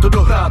 nezad to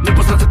dohrát.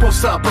 Nepoznat se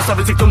povstát,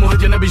 postavit si k tomu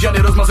hrdě, nebýt žádný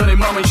rozmazený,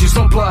 má menší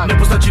slomplák.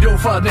 Nepostačí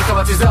doufat,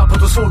 nechávat si západ,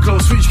 to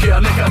svouknout svíčky a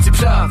nechat si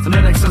přát.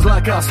 Nenech se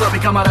zláká, slabý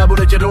kamarád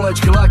bude tě do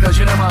léčky lákat,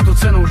 že nemá to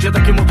cenu, že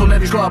taky mu to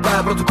nevyšlo a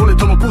právě proto kvůli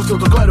tomu pustil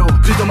to kledu.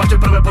 Přitom až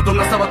teprve potom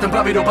nastává ten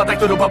pravý dopad, tak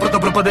to dopad, proto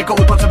propad jako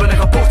úpad, sebe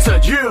nechal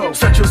pochceť.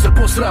 Stačil se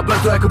posrat, ber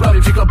to jako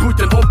pravý příklad, buď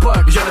ten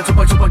opak. Žádný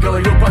copak,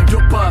 ale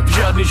dopad,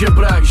 žádný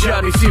žebrák,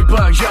 žádný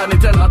sípak, žádný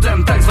ten a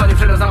ten, takzvaně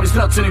předaznámý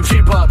ztracený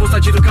případ.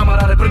 Postačí to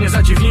kamaráde, prvně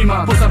začít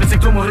vnímat, postavit se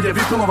k tomu hrdě,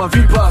 vypilovat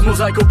výpad.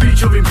 Mozaikou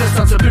píčovým,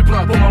 přestat se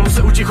vyplat, pomalu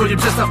se učí chodit,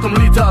 přestav v tom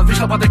lítat.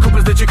 Vyšlapat jako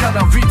bez, čekat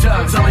na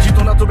výtah. Záleží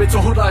to na tobě,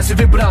 co hodláš si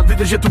vybrat,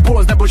 vydržet tu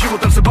bolest nebo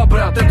životem se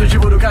babrat. Tento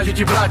život dokáže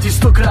ti vrátit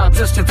 100krát,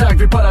 přesně tak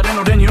vypadá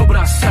denodenní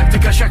obraz.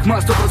 Taktika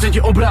šachmat,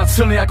 100% obrat,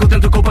 silný jako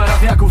tento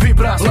koparát, nějakou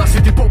výbraz.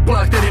 Hlasy ty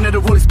poplach, který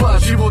nedovolí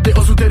spát, život je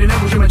osud, který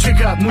nemůžeme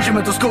čekat.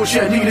 Můžeme to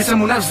zkoušet, nikdy se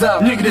mu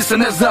nevzdát, nikdy se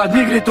nevzdát,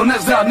 nikdy to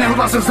nevzdát,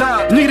 nehodlám se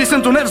vzdát, nikdy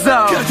jsem to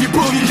nevzdal. Každý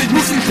bojí, teď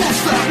musím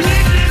povstat.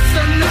 Nikdy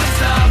se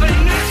nevzdávej,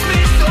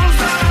 nesmíš to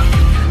vzdát.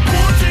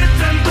 Pocit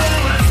ten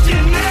bolesti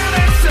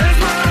nenech se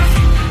znát.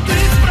 Ty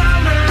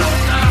správné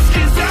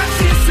otázky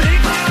začni si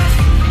klát.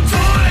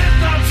 Co je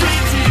ta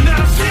příčina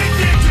všech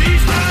těch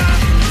tvých ztrát?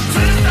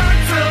 Přestaň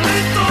se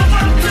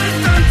litovat,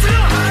 přestaň si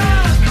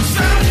lhát.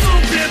 Sám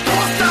sobě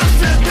postav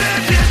se,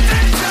 teď je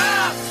ten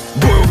čas.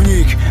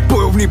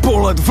 Bojovný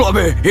pohled v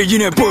hlavě,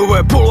 jediné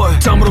bojové pole.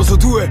 Tam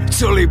rozhoduje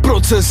celý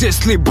proces,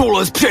 jestli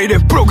bolest přejde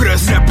v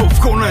progres nebo v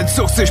konec.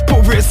 Co chceš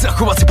pověst,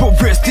 zachovat si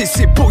pověst, ty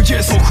si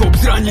poděs. Pochop,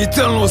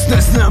 zranitelnost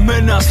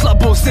neznamená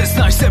slabost,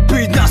 nesnaž se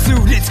být na svůj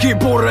vždycky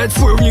borec.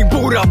 Bojovník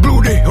bourá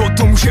bludy, o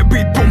tom, že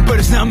být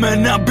bomber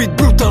znamená být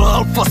brutal,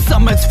 alfa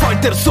samec,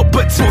 fighter,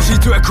 sopec. Tvoří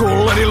to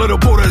jako ledy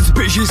ledoborec,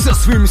 běží se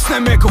svým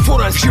snem jako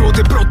forest. Život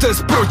je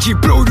protest proti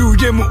proudu,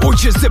 jemu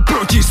oče se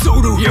proti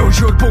soudu. Jeho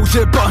život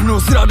bouře, bahno,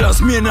 zrada,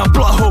 změna,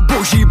 blaho,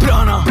 boží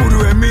brána.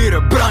 Buduje mír,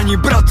 brání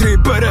bratry,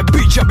 bere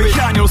bič, aby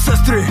chránil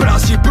sestry.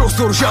 Prázdní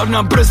prostor,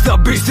 žádná brzda,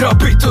 bystra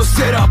bytost,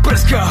 která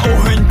prská.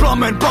 Oheň,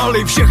 plamen,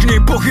 pálí všechny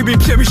pochyby,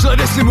 přemýšlet,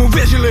 jestli mu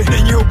věřili.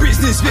 Není ho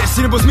biznis, věř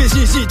si nebo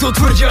změsni, zní to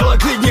tvrdě, ale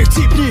klidně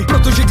chcípni.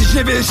 Protože když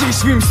nevěříš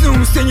svým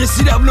snům, stejně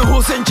si dá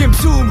mnoho sen těm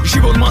psům.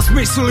 Život má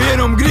smysl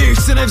jenom když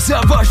se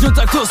nevzdáváš, no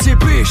tak to si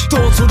piš.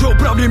 To, co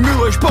doopravdy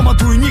miluješ,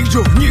 pamatuj,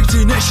 nikdo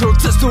nikdy nešel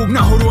cestou k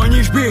nahoru,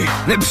 aniž by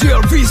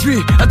nepřijal výzvy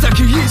a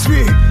taky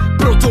jízvy.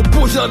 Proto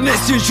pořád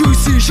nestěžuj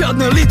si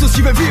žádné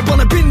lítosti ve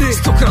vyjebané pindy.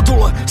 100krát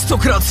dole,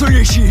 100krát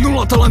silnější,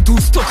 0 talentů,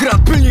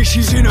 100krát plnější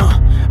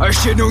dřina. A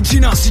ještě jednou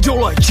dřina si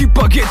dole, či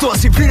pak je to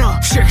asi vina.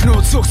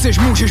 Všechno, co chceš,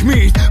 můžeš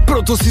mít,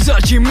 proto si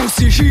zatím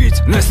musíš žít.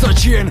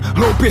 Nestačí jen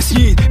hloupě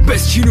snít,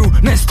 bez činu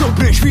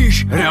nestopneš,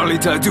 víš.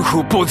 Realita je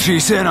duchu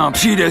podřízená,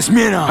 přijde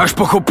změna, až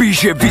pochopíš,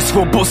 že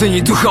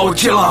vysvobození ducha od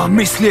těla.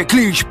 Mysl je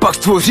klíč, pak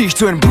stvoříš,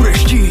 co jen budeš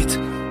chtít.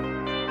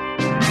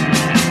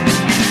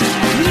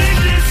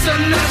 Nikdy se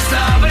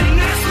nevzdávej,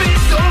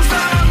 nesmíš to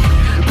vzdát.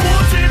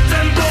 Pocit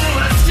ten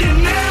bolesti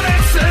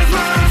nenech se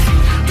znát.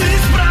 Ty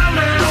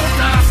správné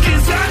otázky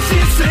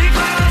začni si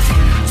klát.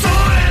 Co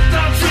je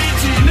ta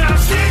příčina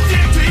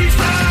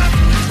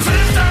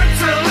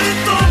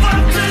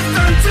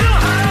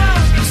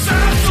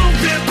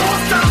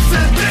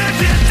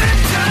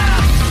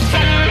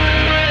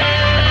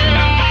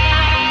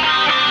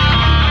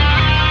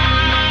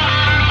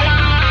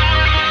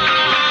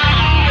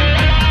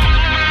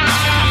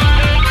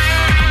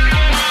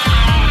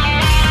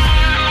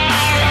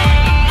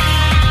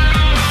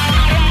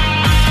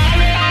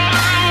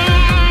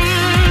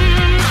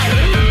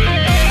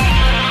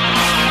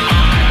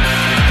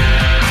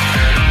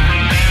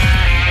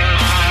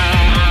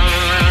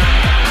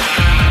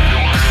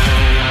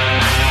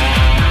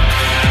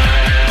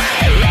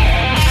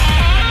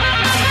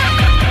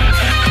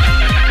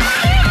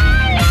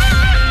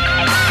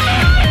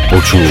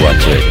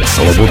Počúvate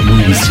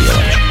Slobodný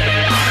vysielač.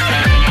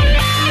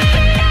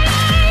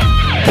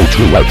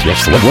 Počúvate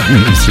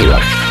Slobodný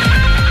vysielač.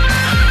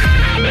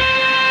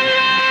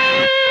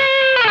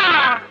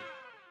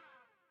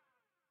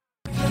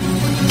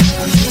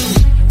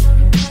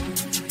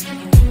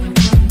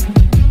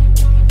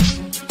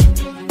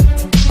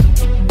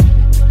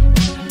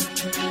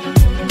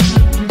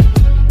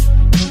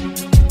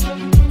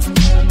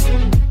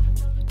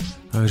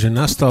 Takže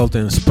nastal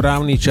ten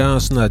správny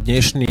čas na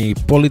dnešný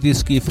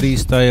politický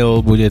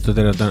freestyle. Bude to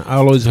teda ten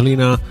Alojz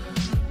Hlina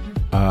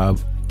a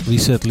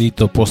vysvetlí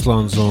to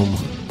poslancom,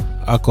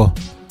 ako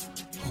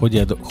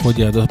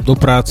chodia do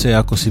práce,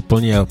 ako si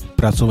plnia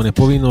pracovné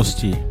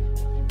povinnosti.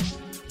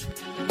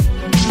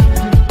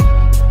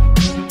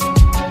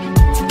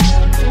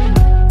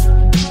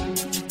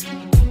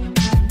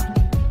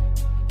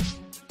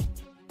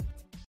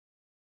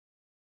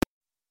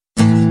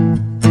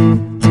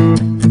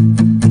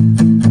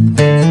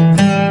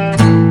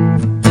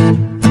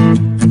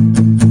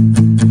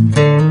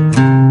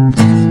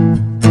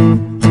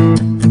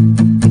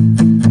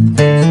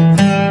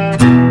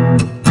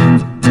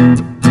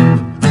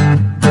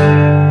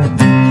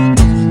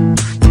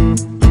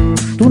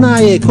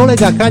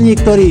 Kolega Kani,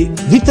 ktorý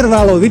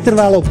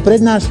vytrvalo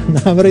prednáša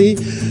návrhy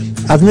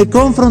a sme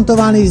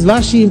konfrontovaní s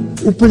vaším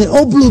úplne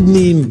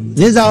obľudným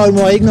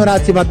nezáujmom a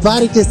ignoráciou a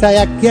tvárite sa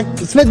jak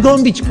svet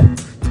gombička.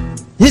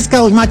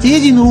 Dneska už máte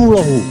jedinú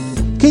úlohu.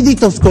 Kedy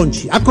to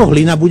skončí? Ako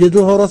Hlina bude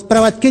dlho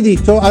rozprávať? Kedy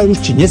to? A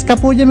už či dneska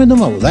pôjdeme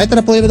domov?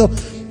 Zajtra pôjdeme domov?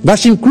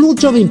 Vašim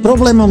kľúčovým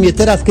problémom je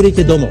teraz, keď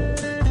idete domov.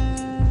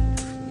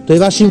 To je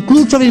vašim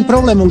kľúčovým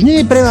problémom. Už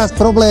nie je pre vás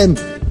problém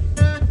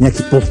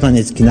nejaký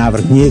poslanecký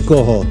návrh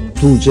niekoho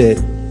tu, že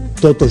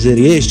toto, že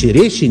rieši,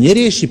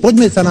 nerieši,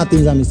 poďme sa nad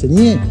tým zamyslieť.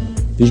 Nie,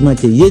 vy už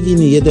máte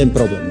jeden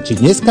problém. Či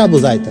dneska,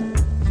 alebo zajtra.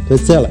 To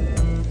je celé.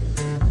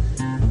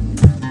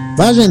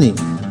 Vážení,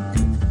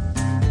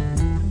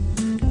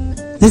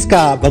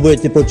 dneska ma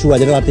budete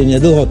počúvať relatívne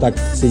dlho, tak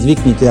si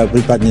zvyknite a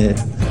prípadne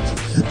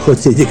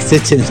choďte, kde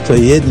chcete, to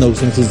je jedno,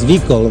 už som si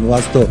zvykol, lebo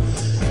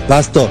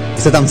vás to,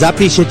 sa tam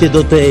zapíšete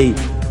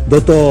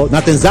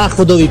na ten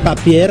záchodový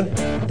papier,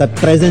 tá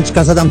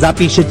prezenčka sa tam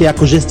zapíšete,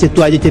 ako že ste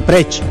tu a idete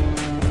preč.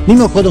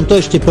 Mimochodom to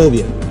ešte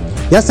poviem.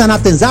 Ja sa na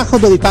ten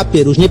záchodový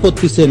papier už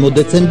nepodpisujem od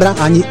decembra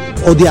ani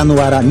od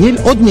januára.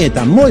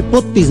 Odmietam. Môj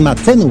podpis má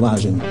cenu,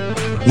 vážený.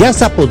 Ja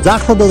sa pod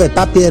záchodové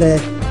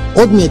papiere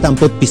odmietam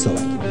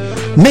podpisovať.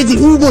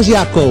 Medzi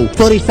úbožiakov,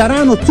 ktorí sa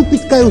ráno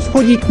cupitkajú s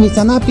chodíkmi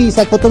sa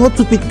napísať, potom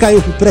odcupitkajú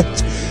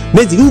preč.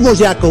 Medzi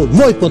úbožiakov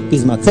môj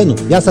podpis má cenu.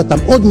 Ja sa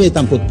tam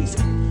odmietam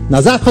podpísať. Na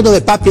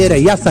záchodové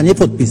papiere ja sa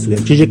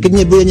nepodpisujem. Čiže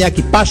keď nebude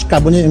nejaký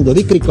paška, alebo neviem kto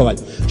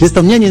vykrikovať, že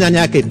som není na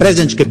nejakej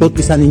prezenčke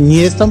podpísaný,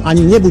 nie som,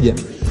 ani nebudem.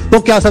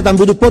 Pokiaľ sa tam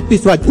budú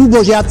podpisovať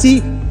úbožiaci,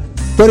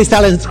 ktorí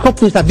sa len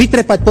schopní sa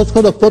vytrepať po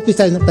schodoch,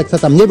 podpísať, tak sa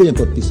tam nebudem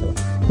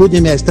podpisovať.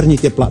 Kľudne mi aj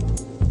strhnite plat.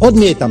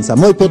 Odmietam sa,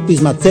 môj podpis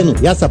má cenu.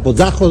 Ja sa pod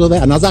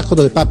záchodové a na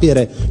záchodové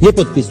papiere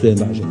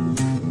nepodpisujem, vážený.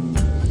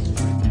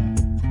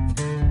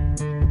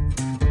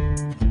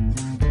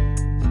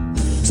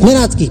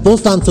 Smeráckých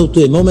poslancov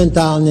tu je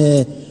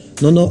momentálne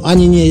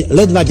ani nie,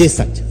 ledva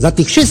 10. Za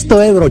tých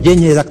 600 eur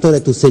denne, za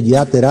ktoré tu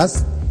sedia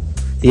teraz,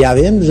 ja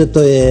viem, že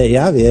to je,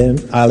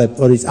 ale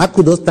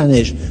akú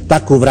dostaneš,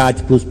 takú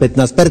vráť plus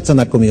 15%,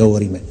 ako my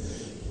hovoríme.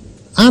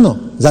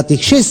 Áno, za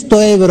tých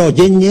 600 eur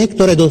denne,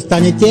 ktoré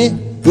dostanete,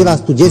 je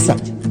vás tu 10.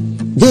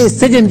 Kde je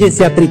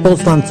 73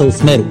 poslancov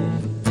Smeru,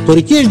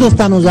 ktorí tiež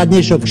dostanú za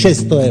dnešok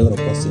 600 eur,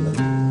 prosím.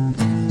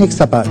 Nech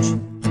sa páči.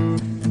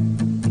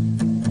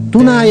 Tu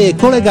je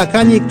kolega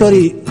Kani,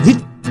 ktorý...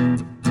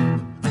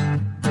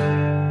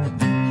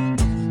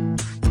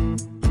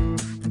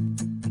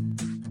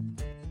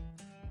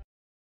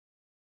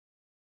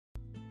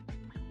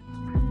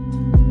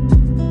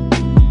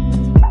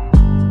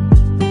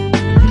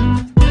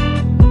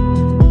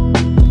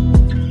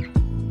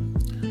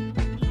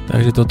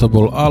 Takže toto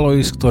bol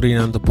Alojz, ktorý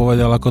nám to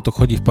povedal, ako to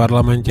chodí v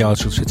parlamente, ale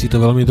všetci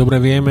to veľmi dobre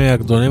vieme,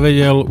 ak kto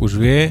nevedel, už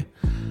vie,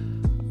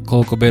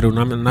 koľko berú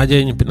na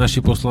deň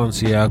naši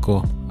poslanci,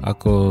 ako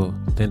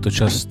tento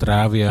čas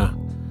strávia,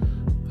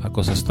 ako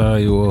sa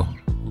starajú o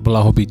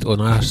blahobyt o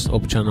nás,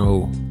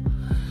 občanov.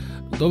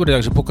 Dobre,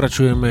 takže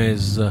pokračujeme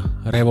z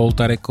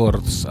Revolta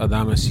Records a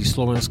dáme si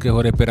slovenského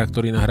repera,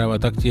 ktorý nahráva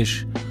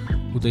taktiež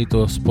u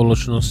tejto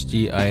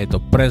spoločnosti a je to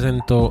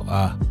Prezento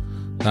a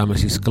dáme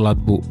si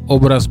skladbu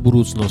Obraz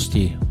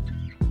budúcnosti.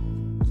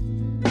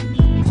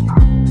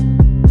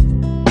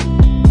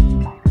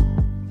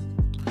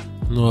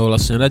 No a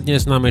vlastne na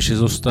dnes nám ešte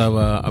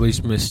zostáva, aby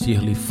sme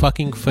stihli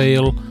fucking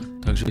fail,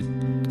 takže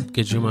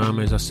keďže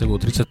máme za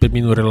sebou 35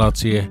 minút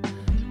relácie,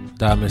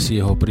 dáme si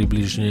ho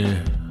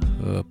približne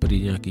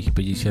pri nejakých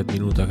 50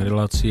 minútach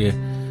relácie,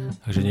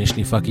 takže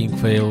dnešný fucking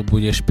fail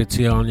bude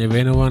špeciálne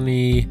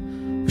venovaný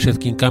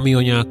všetkým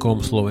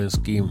kamioniákom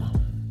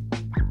slovenským.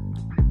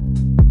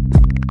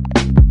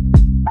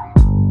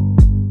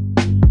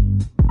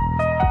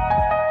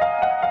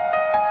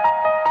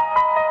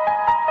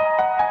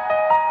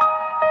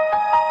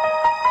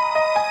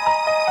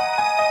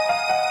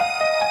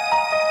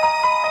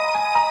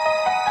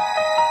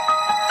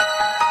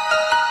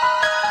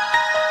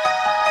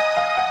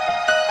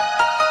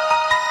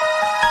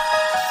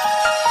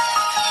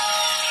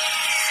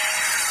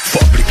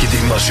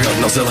 Nemá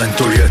žiadna zeleň,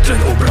 to je ten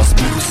obraz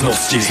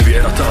budúcnosti.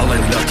 Zvieratá len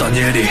na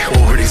tanieri,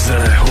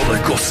 ohryzené holé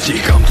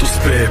kosti. Kam to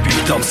spie,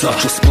 pýtam sa,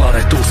 čo s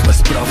planetou sme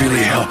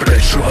spravili a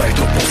prečo aj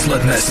to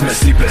posledné sme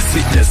si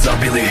bezcitne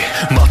zabili.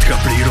 Matka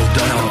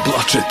príroda nám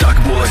plače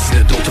tak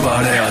bolestne do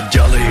tváre a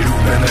ďalej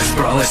rúbeme z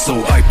pralesov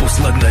aj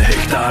posledné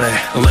hektáre.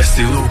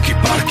 Lesy, lúky,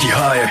 parky,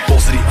 háje,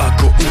 pozri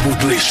ako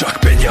ubudli,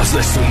 však peniaze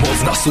sú moc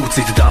na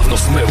súcit, dávno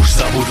sme už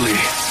zabudli.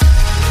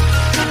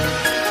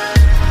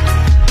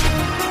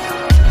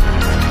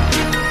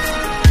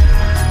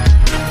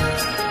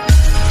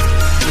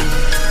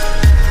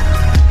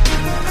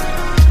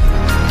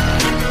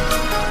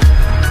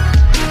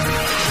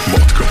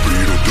 Matka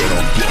príroda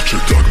nám plače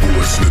tak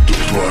bolestne do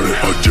tváre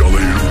a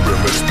ďalej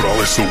rúbeme z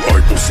pralesov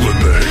aj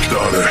posledné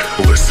hektáre.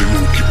 Lesy,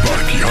 lúky,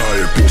 parky,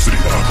 háje, pozri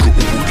ako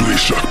ubudli,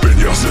 však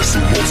peniaze sú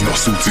moc na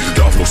súcit,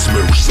 dávno sme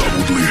už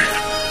zabudli.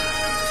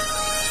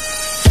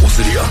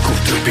 Pozri ako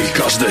trpí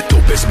každé to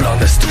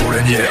bezbranné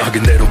stvorenie. Ak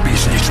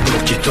nerobíš nič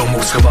proti tomu,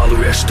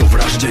 schvaľuješ to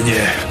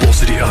vraždenie.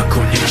 Pozri ako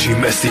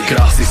ničíme si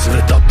krásy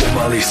sveta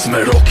pomaly.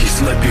 Sme roky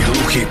slepí,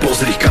 hluchí,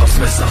 pozri kam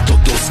sme sa to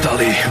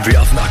dostali.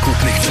 Viac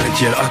nákupných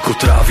centier ako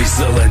trávy,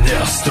 zelene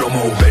a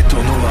stromov.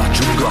 Betónová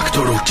džungla,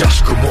 ktorú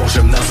ťažko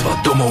môžem nazvať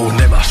domov.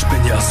 Nemáš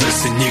peniaze,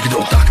 si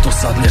nikto, takto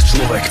sa dnes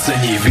človek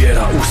cení.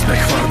 Viera,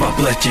 úspech, farba,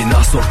 pleti,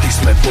 na sorty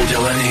sme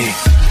podelení.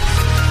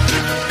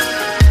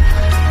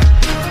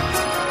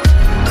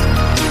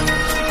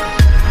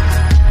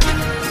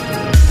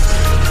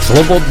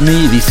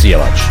 Slobodný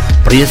vysielač.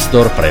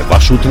 Priestor pre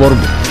vašu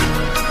tvorbu.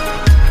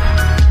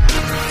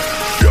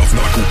 Viac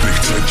nákupných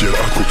centier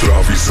ako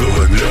trávy,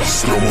 zelenia a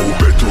stromov.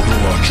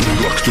 Betónová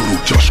džungla, ktorú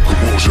ťažko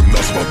môžem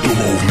nazvať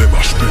domov.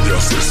 Nemáš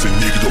peniaze, si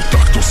nikto,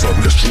 takto sa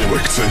dnes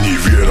človek cení.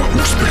 Viera,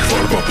 úspech,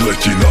 farba,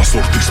 pleti, na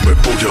sorty sme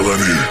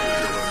podelení.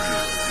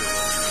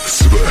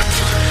 Svet,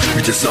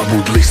 kde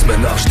zabudli sme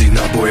navždy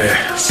na boje.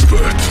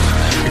 Svet,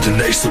 kde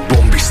nejsú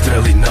bomby,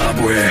 strely,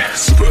 náboje.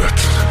 Svet,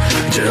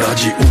 kde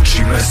radi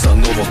učíme sa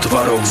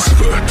novotvarom.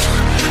 Svet,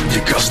 kde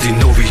každý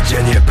nový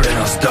deň je pre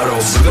nás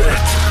darom.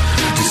 Svet,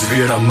 kde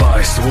zviera má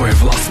aj svoje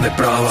vlastné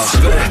práva.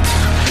 Svet,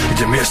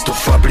 kde miesto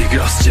fabrik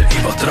rastie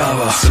iba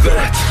tráva.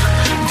 Svet,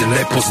 kde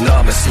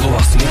nepoznáme slova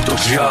smutok,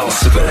 žiaľ.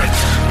 Svet,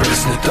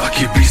 presne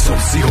taký by som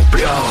si ho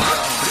prial.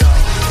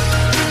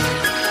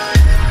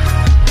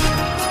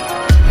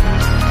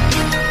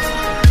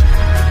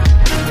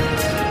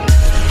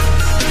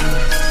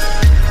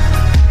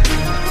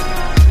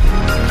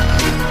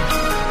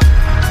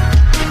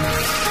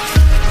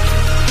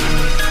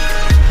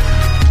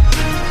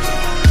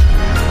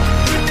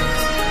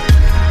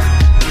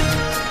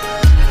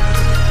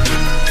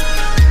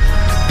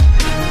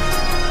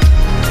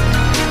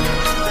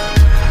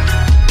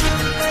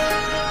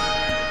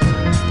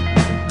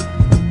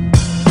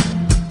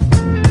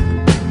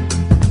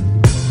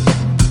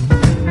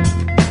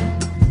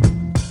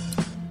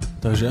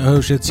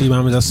 Ahoj všetci,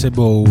 máme za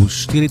sebou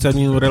 40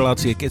 minút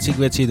relácie Kecy K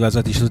Veci,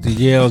 24.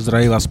 diel,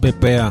 zdraví vás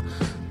Pepe a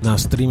na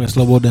streame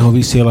Slobodného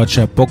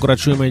vysielača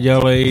pokračujeme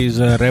ďalej z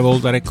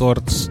Revolta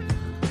Records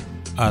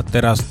a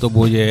teraz to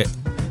bude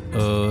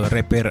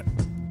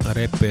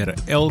rapper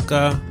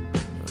Elka,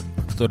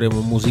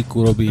 ktorému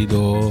muziku robí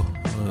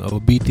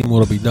beaty mu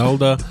robí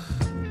Dalda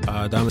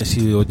a dáme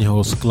si od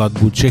neho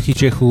skladbu Čechy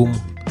Čechum.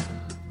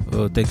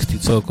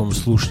 Texty celkom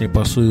slušne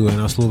pasujú aj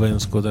na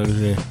Slovensko,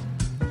 takže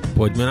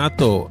poďme na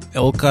to.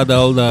 Elka,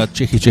 Dalda,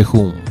 Čechy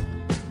Čechum.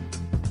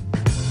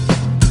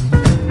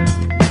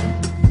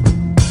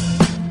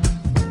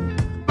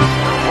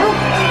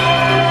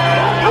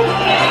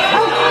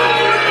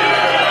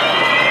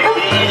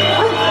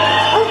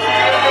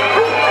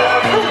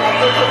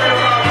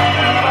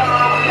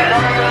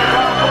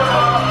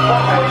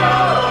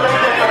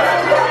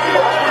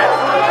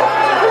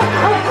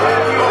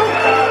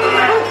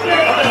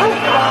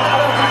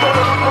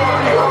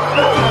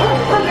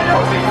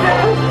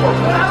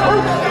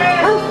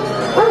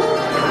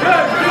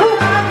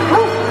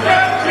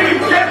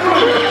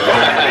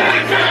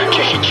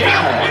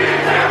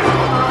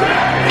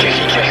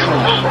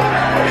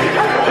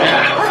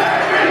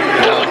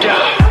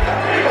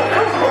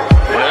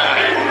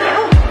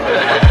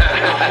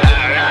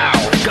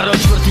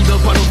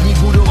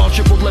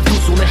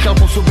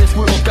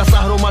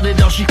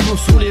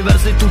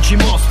 Univerzitu či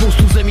most,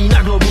 spoustu zemí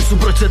na globusu.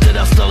 Proč se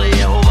teda staly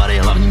jeho vary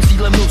hlavním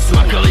sídlem Rusu?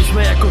 Makali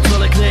jsme jako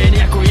celek, nejen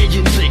jako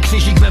jedinci.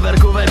 Křižík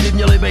Veverkové by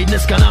měli být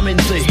dneska na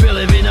minci.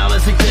 Zbyly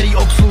vynálezy, který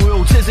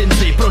obsluhujou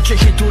cizinci. Pro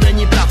Čechy tu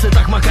není práce,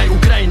 tak makaj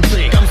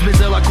Ukrajinci. Kam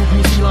zmizela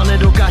kupní síla,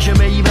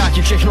 nedokážeme jí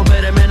vrátit. Všechno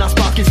bereme na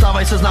zpátky,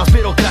 stávaj se z nás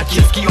byrokrati.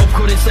 Český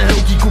obchody se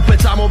hroutí,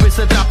 kupec sám by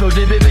se trápil,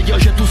 kdyby věděl,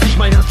 že tu síť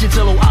mají hrsti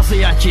celou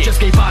Aziati.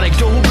 Český párek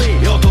do huby,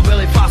 jo, to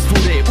byly fast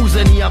foody.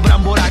 Uzený a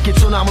bramboráky,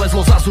 co nám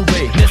lezlo za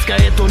zuby. Dneska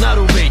je to na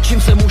ruby,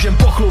 čím se můžem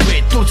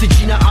pochlubit. Turci,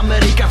 Čína,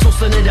 Amerika, co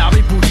se nedá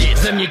vypudit.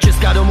 Země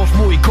česká, domov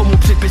můj, komu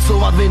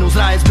připisovat vinu.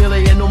 Zrájec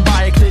byly jenom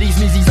báje, který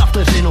zmizí za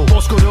vteřinu.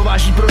 Polsko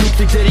dováží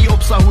produkty, který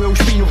obsahujou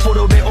špínu v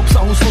podobě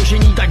obsahu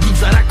složení, tak víc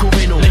za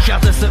rakovinu.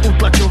 Necháte se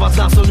utlačovat,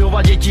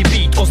 znásilňovat, děti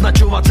být,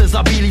 označovat se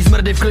za bílý,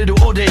 zmrdy v klidu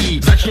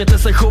odejít. Začněte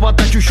se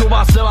chovat, ať už o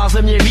vás celá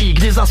země ví,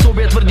 kdy za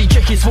sobě tvrdý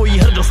Čechy svojí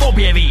hrdost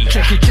objeví.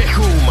 Čechy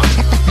Čechům,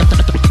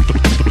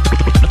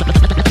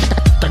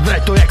 tak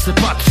vrať to jak se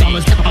patří.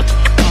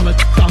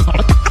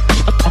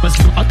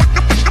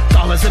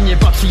 Tahle země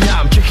patří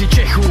nám, Čechy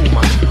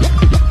Čechům.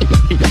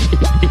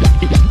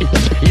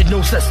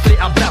 Jednou sestry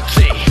a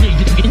bratři.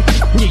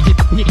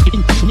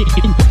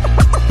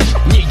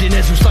 Nikdy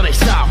nezůstaneš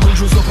sám.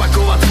 Můžu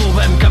zopakovat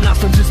slovem, kam nás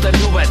ten systém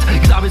doved.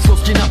 K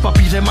závislosti na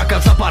papíře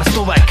makat za pár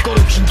stovek.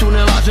 Korupční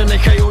tuneláře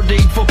nechají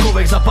odejít v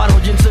okovech. Za pár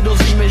hodin se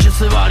dozvíme, že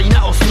se válí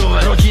na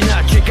ostrovech.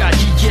 Rodina čeká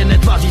dítě,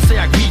 netváří se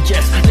jak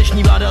vítěz.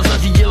 Dnešní vláda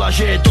zařídila,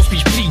 že je to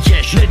spíš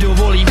přítěž.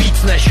 Nedovolí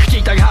víc než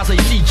chtěj, tak házej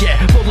sítě.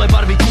 Podle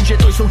barvy kůže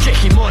to jsou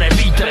Čechy, more,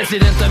 vítr.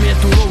 Prezidentem je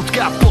tu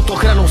loutka pod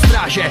ochranou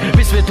stráže.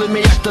 Vysvětli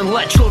mi, jak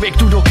tenhle člověk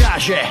tu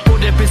dokáže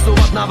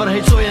podepisovat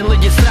návrhy, co jen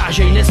lidi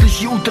strážej.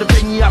 Neslyší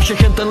utrpení a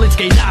všechen ten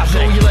lidský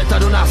nářek. Dlouhý léta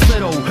do nás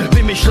serou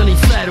vymyšlený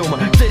sérum,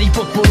 který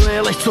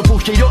podporuje lež, co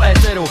pouštěj do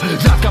éteru.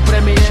 Řádka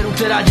premiéru,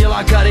 která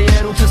dělá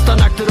kariéru. Cesta,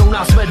 na kterou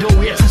nás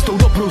vedou, je cestou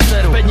do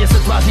průseru. Bedně se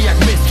tváří jak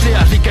mistři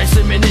a říkají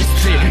si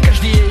ministři.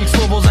 Každý jejich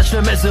slovo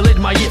začne mezi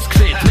lidma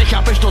jiskřit.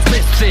 Nechápeš to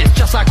zbystřit,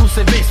 časáku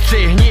si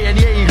vystřihni jen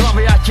jejich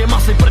hlavy a těma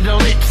si prdel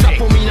vytři.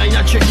 Zapomínaj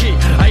na Čechy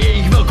a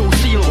jejich velkou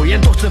sílu.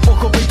 Jen to chce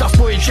pochopit a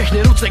spojit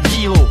všechny ruce k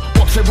dílu.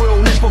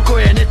 Potřebujou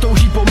nepokoje,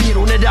 netouží po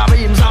míru.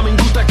 Nedávej jim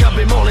záminku tak,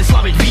 aby mohli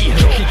slavit výhru.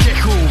 Čechy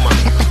Čechům,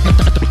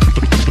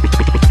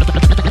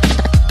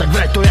 tak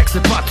vrať to jak se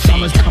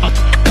patří.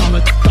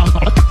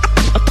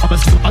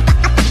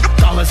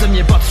 Tahle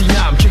země patří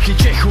nám, Čechy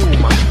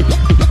Čechům.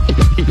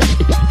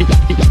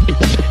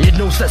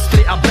 Jednou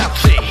sestry a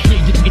bratři.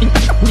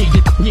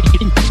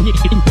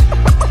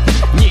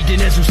 Nikdy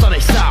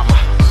nezůstaneš sám.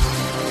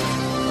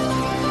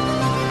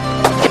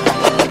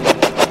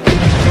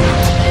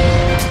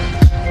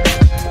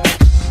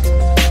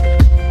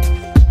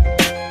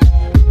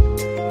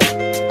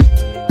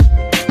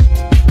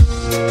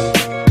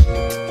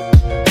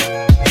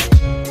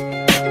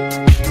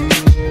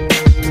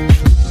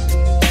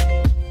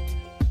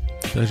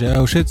 Takže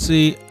ahoj všetci,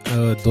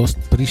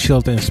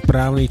 prišiel ten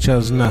správny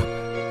čas na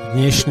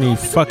dnešný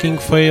fucking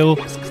fail,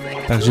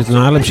 takže to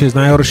najlepšie z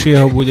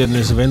najhoršieho bude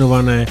dnes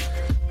venované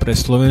pre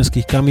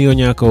slovenských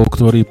kamioňákov,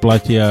 ktorí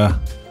platia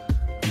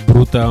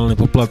brutálne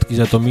poplatky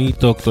za to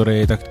mýto,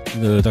 ktoré je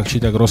tak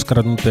či tak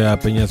rozkradnuté a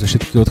peniaze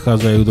všetky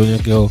odchádzajú do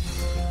nejakého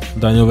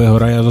daňového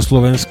raja zo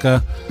Slovenska.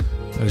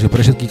 Takže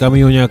pre všetkých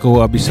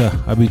kamioňákov,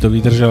 aby to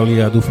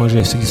vydržali, a dúfam,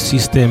 že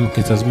systém,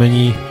 keď sa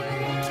zmení,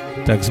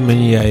 tak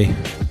zmení aj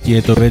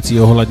tieto veci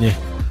ohľadne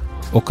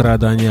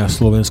okrádania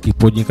slovenských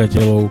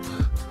podnikateľov.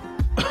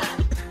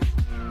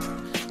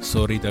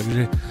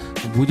 Takže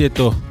bude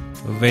to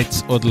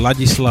vec od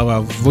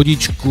Ladislava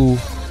Vodičku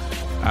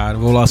a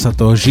volá sa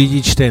to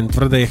Židič ten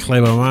tvrdé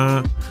chleba má,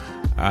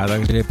 a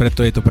takže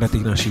preto je to pre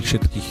tých našich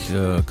všetkých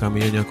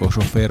kamioňákov,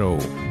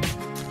 šoférov.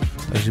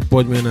 Takže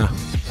poďme na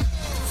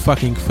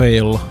fucking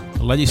fail.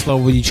 Ladislav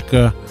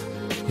Vodička,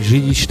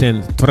 Židič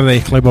ten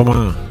tvrdé chleba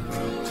má.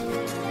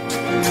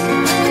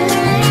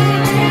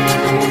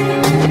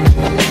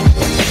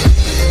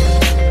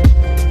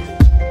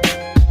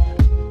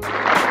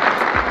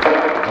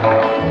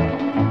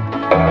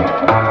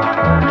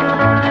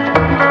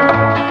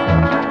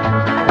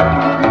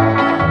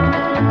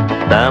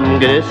 Tam,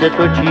 kde se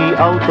točí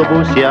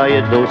autobus, já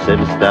jednou jsem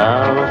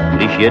stál,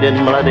 když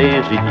jeden mladý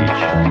řidič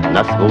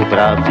na svou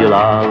práci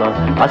lál.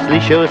 A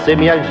slyšel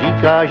jsem, jak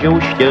říká, že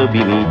už chtěl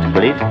by mít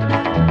klid,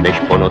 než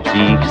po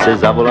nocích se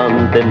za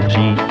volantem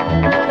přijít.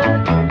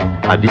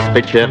 A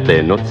dispečer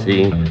té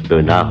noci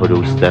byl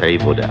náhodou starý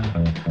voda.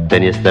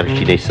 Ten je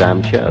starší než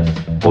sám čas.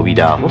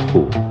 Povídá: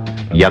 hochu,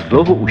 jak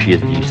dlouho už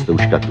jezdíš s tou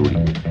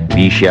škatulí?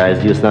 Víš, já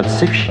jezdil snad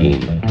se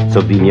vším,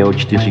 co by mělo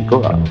 4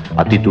 kola,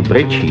 a ty tu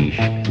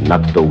brečíš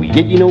nad tou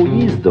jedinou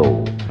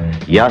jízdou.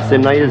 Já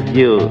jsem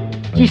najezdil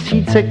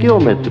 1000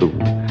 kilometrů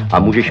a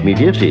můžeš mi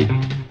věřit,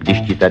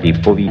 když ti tady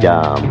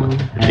povídám.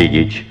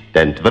 Řidič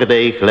ten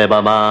tvrdý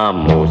chleba má,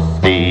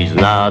 musí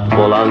znát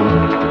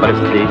volant,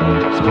 brzdy,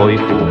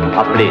 spojku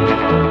a plyn,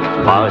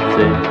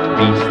 palce,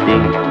 písty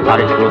a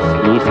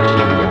rychlostní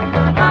skříně.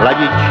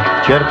 Hladič,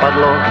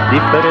 čerpadlo,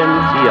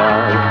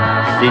 diferenciál,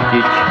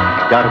 sytič,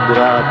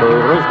 karburátor,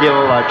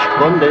 rozdělovač,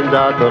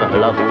 kondenzátor,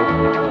 hlavu,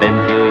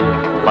 ventily,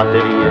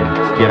 baterie,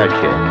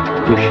 stěrače,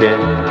 duše,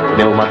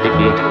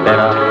 pneumatiky,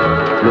 pera,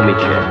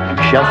 tlumiče,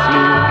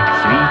 šasí,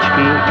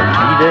 svíčky,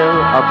 řídel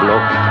a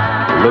blok,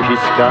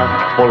 ložiska,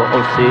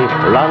 poloosy,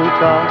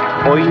 lanka,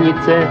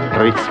 ojnice,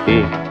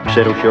 rysky,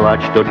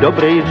 přerušovač, to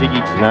dobrý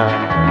řidič zná.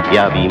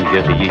 Já vím,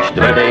 že řidič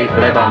tvrdý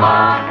chleba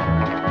má.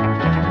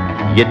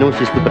 Jednou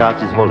si tu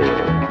práci zvolil,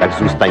 tak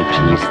zůstaň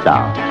při ní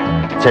stát.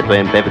 Chce to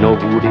jen pevnou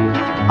vůli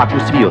a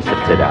kus svýho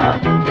srdce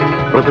dát.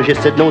 Protože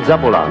sednout za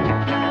volant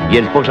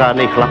jen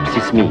pořádnej chlap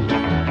si smí.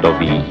 To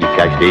ví i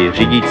každý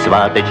řidič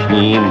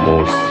sváteční,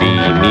 musí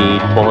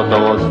mít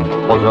pohotovost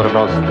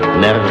pozornost,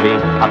 nervy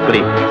a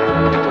klid.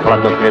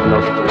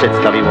 Chladnokrevnost,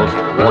 představivost,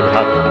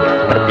 odhad,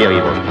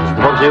 trpělivost,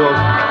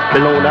 zdvořilost,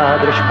 plnou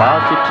nádrž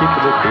pásy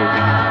připnuty.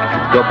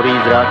 Dobrý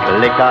zrak,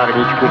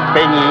 lekárničku,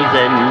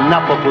 peníze na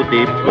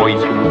pokuty,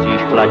 pojistku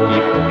musíš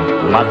platit,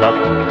 mazat,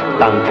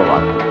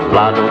 tankovat,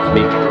 zvládnout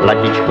smyk,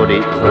 platit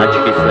škody,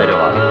 značky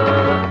sledovat.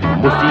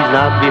 Musíš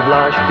znát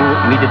vyhlášku,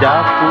 mít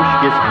dávku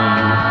štěstí,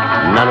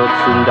 na noc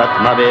sundat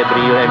tmavé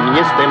brýle,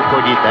 městem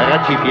chodit,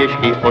 radši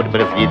pěšky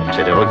odbrzdit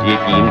před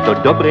rozjetím, to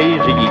dobrý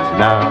řidič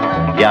zná.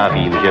 Já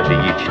vím, že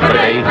řidič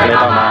tvrdej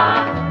chleba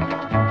má.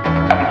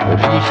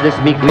 Řidič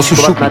nesmí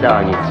kličkovat na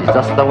dálnici,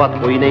 zastavovat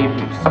o jinej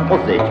vůz, o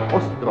zeď,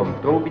 o strom,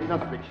 troubit na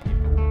slečny.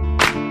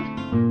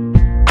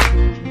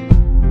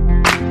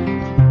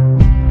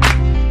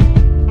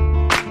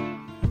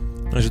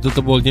 Takže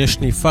toto bol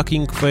dnešný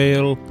fucking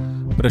fail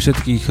pre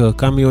všetkých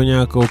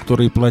kamioniakov,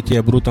 ktorí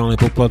platia brutálne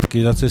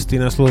poplatky za cesty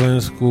na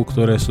Slovensku,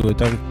 ktoré sú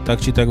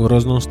tak či tak v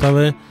hroznom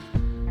stave.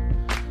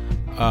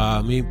 A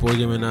my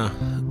pôjdeme na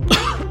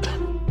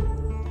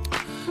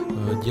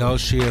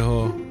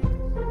ďalšieho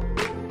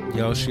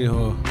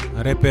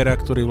rapera,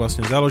 ktorý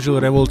vlastne založil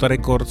Revolta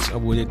Records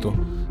a bude to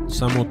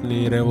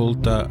samotný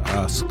Revolta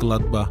a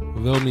skladba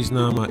veľmi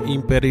známa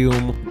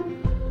Imperium.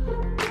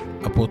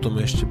 A potom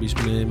ešte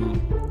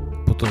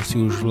potom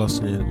si už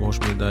vlastne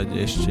môžeme dať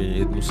ešte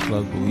jednu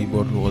skladbu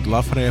výbornú od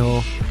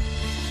Lafreho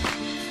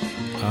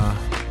a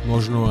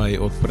možno aj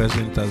od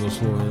Prezenta zo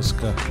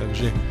Slovenska.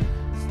 Takže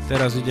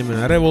teraz ideme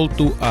na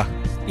Revoltu a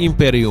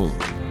Imperium.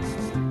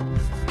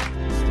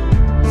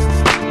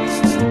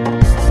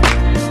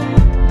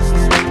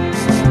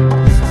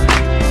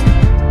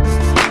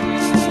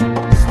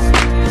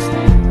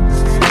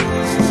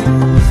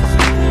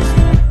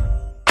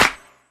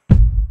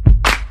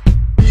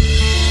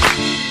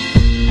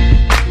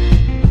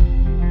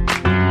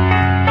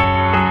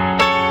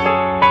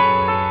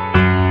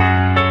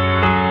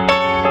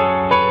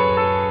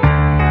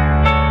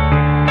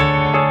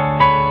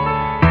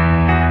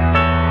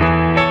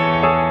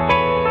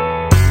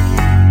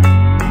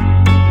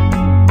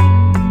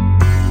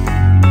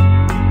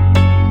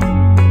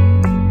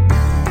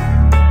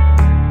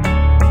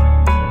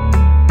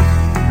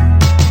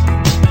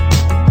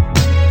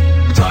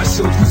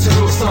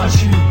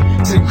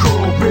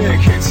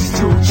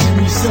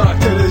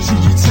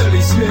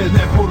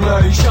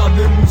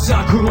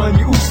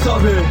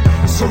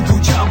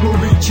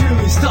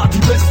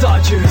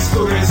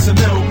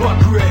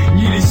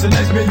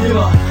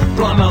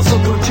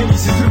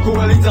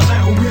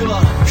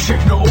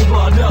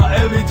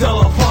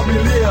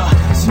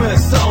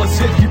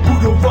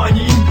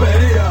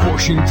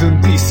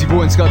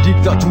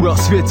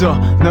 Sveta,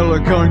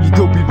 nelegální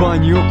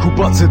dobývání,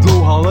 okupace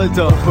dlouhá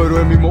léta.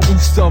 Operuje mimo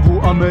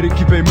ústavu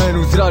Ameriky ve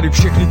jménu zrady.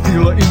 Všechny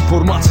tyhle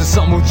informace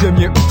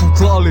samozřejmě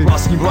ututlali.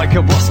 Vlastní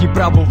vlajka, vlastní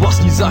právo,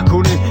 vlastní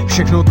zákony.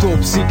 Všechno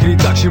top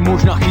secret, takže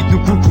možná chytnu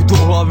kulku do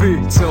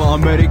hlavy. Celá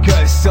Amerika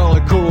je stále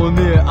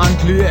kolonie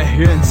Anglie.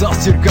 Jen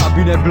zástěrka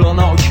by nebyla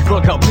na očích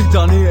Velká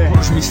Británie.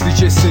 Proč myslíš,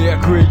 že se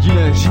jako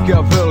jediné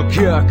říká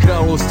velké a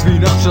království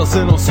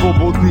nadřazeno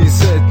svobodný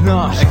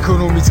zednář.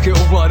 Ekonomické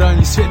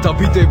ovládání světa,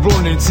 vítej v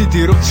London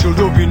City,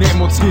 Rothschildovi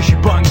nejmocnější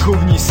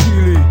bankovní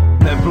síly.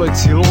 Nepleť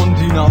si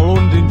Londýna,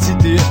 Londýn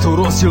City, je to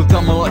rozdíl,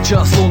 ta malá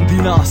část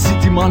Londýna.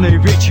 City má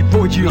největší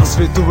podíl na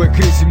světové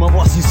krizi, má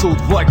vlastní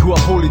soud, vlajku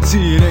a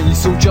policii. Není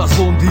součást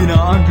Londýna,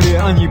 Anglie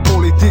ani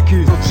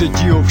politiky. Do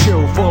třetího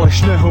všeho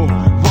falešného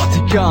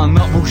Vatikán,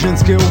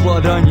 náboženské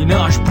ovládání,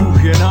 náš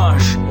Bůh je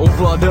náš.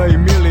 Ovládají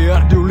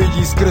miliardu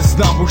lidí skrz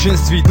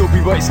náboženství,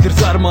 dobývají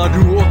skrz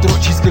armádu,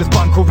 otročí skrz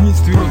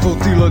bankovnictví. Proto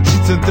tyhle tři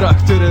centra,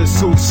 které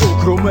jsou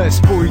soukromé,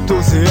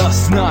 spojitost je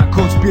jasná,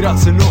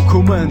 konspirace no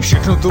comment.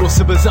 Všechno to do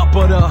sebe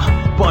zapadá,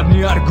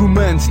 padný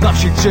argument. Na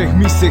všech třech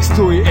místech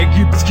stojí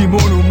egyptský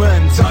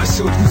monument. Záž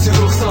se odkud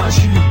se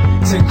roztáčí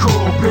ten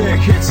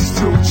koloběh.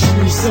 Existují tři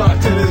místa,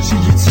 které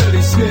řídí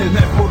celý svět.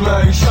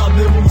 Nepodléhají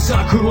žádnému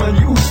zákonu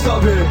ani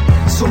ústavě.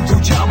 Jsou to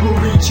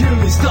ďábloví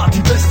dílny,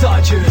 státy bez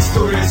státě.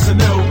 Historie se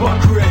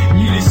neopakuje,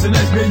 nikdy se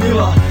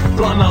nezměnila.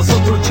 Plán na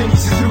zotročení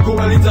si s rukou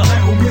elita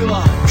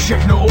neuměla.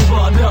 Všechno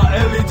ovládá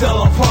elita,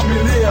 la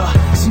familia.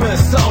 Jsme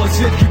stále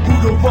svědky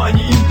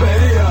budování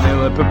impéria.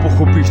 Nejlépe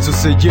pochopíš, co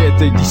se děje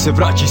teď, když se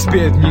vrátíš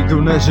zpět.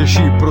 Nikdo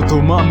neřeší,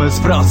 proto máme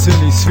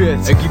zvrácený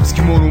svět.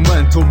 Egyptský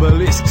monument,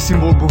 obelisk,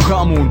 symbol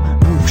Bůh-Amun.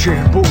 Bůh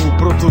všech bohů,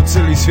 proto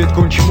celý svět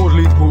končí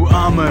modlitbu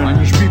amen.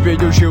 Aniž by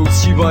věděl, že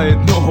uctívá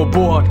jednoho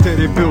boha,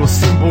 který byl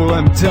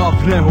symbolem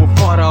dávného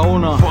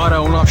faraona.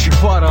 Faraona všech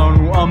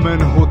faraonů,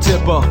 amen,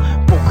 Hoteba.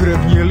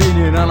 Pokrevní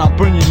linie na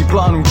naplnění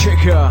plánu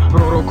čeká.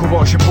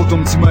 Prorokoval, že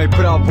potomci mají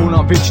právo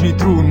na věčný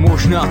trůn.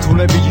 Možná to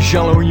nevidíš,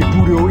 ale oni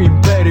budou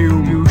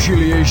impérium.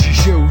 Využili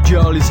Ježíše,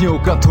 udělali z něho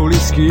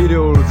katolický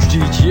idol.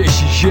 Vždyť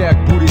Ježíš je jak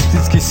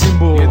buddhistický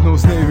symbol. Jednou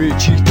z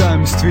největších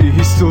tajemství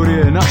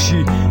historie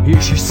naší.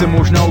 Ježíš se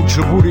možná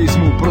učil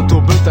buddhismu,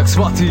 proto byl tak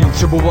svatý.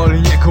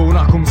 Potřebovali někoho,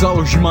 na kom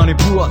založí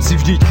manipulaci.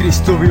 Vždyť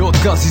Kristovi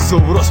odkazy jsou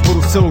v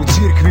rozporu s celou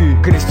církví.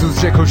 Kristus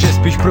řekl, že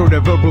spíš projde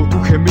velbou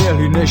tuchem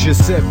jehly, než že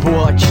se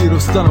bohatí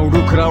dostanou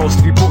do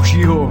království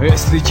božího.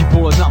 Jestli ti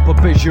pohled na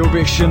papeže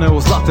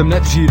ověšeného zlatem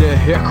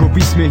nepřijde jako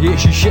výsměch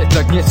Ježíše,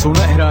 tak něco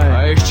nehraje.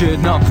 A ještě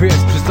jedna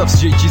věc, představ si,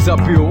 že ti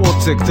zabijou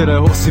otce,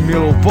 kterého si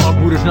miloval,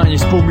 budeš na něj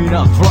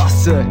vzpomínat v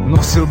lásce.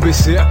 Nosil by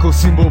si jako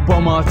symbol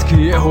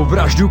památky jeho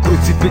vraždu,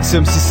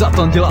 krucifixem si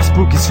Satan dělá z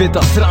půlky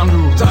světa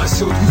srandu. Tak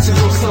se odkud se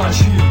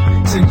dosáží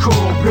ten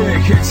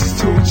koloběh,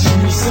 existují tři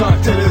místa,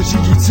 které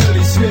řídí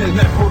celý svět,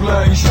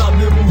 nepodléhají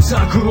žádnému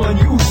zákonu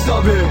ani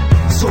ústavě.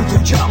 Jsou to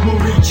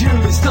ďáblovi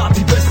dílny,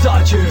 státy bez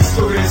státě.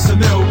 Historie se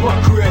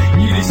neopakuje,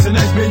 nikdy se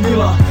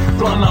nezměnila.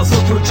 Plán na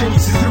zotročení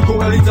si s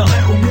rukou elita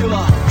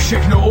neumila.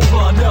 Všechno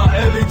ovládá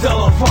elita,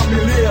 la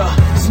familia.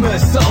 Jsme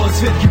stále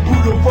svědky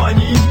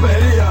budování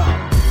impéria.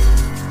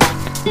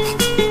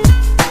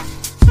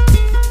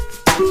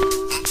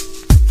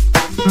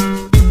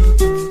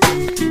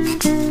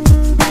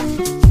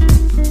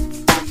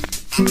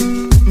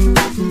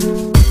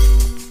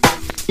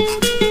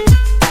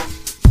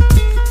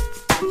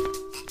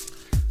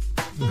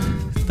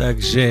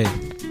 Takže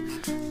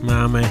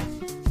máme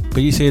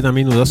 51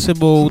 minút za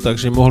sebou,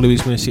 takže mohli by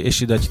sme si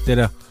ešte dať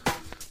teda,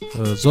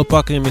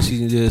 zopakneme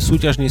si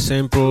súťažný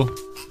sample,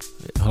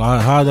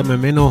 hádame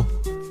meno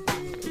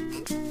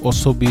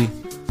osoby,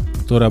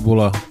 ktorá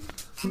bola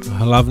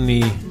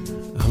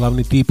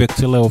hlavný týpek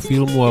celého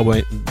filmu, alebo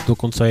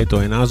dokonca je to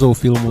aj názov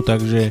filmu,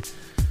 takže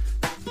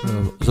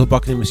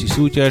zopakneme si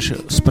súťaž.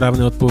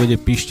 Správne odpovede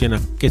píšte na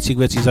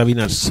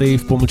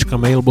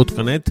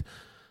kecykveci@save.mail.net.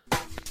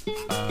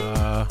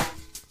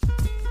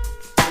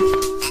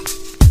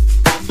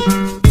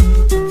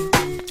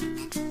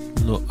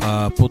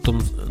 A potom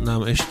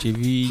nám ešte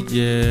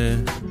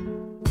vyjde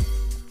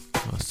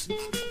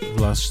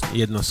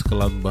jedna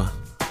skladba,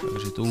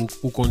 takže tu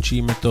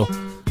ukončíme to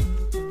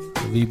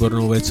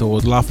výbornou vecou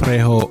od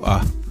Lafreho a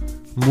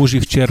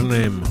Muži v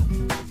černém.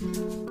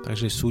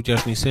 Takže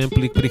súťažný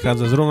samplik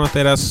prichádza zrovna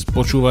teraz,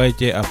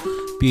 počúvajte a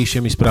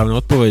píšte mi správne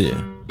odpovede.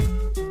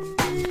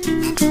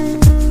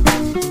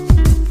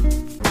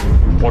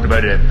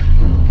 Podveden,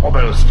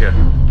 obelstěn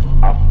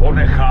a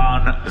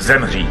ponechán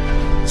zemřít.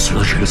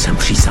 Složil jsem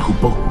přísahu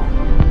Bohu.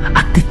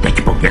 A ty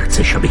teď po mně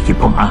chceš, abych ti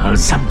pomáhal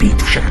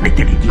zabít všechny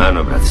ty lidi.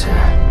 Ano, bratře.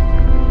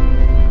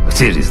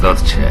 Chci říct,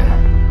 otče.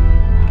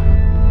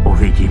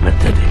 Uvidíme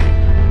tedy.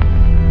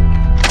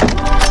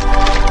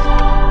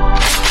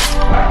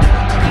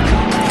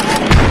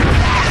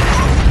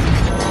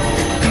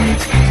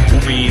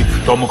 Umí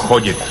v tom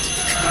chodit.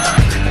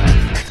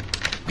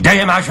 Kde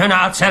je má žena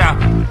a dcera?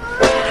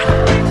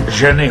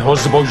 Ženy ho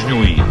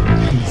zbožňují.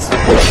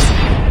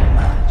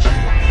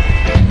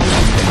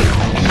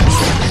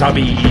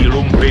 Zabíjí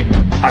lumpy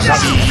a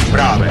zabíjí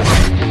právě.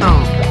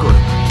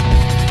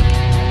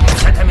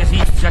 Chcete mi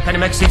říct, že ten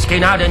mexický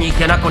nádeník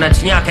je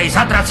nakonec nějaký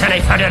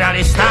zatracený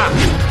federalista?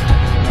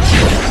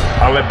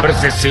 Ale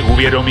brzy si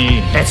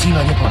uvědomí,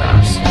 Necíleně po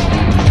nás,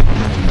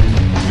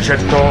 že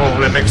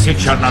tohle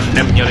Mexičana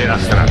neměli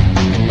nasrat.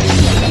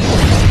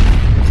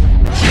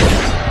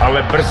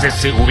 Ale brzy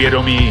si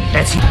uvědomí,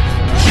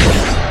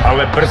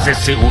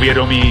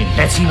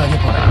 necíleně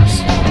po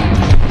nás,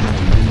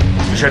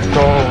 že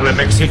tohle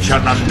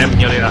Mexičana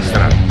neměli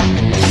nasrat.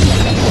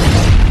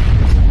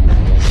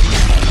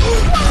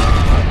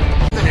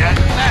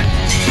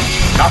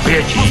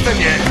 Napětí. Puste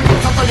mě,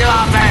 co to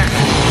děláte?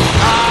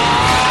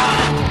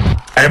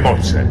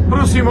 Emoce.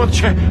 Prosím,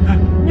 otče,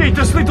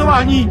 mějte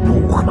slitování.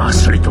 Bůh má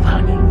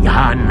slitování,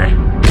 já ne.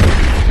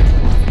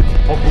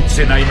 Pokud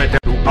si najmete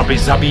tu, aby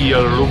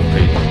zabíjel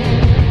lumpy,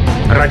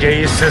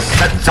 raději se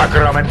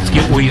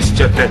sakramentsky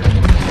ujistěte,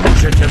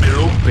 že těmi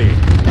lumpy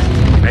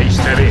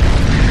nejste vy.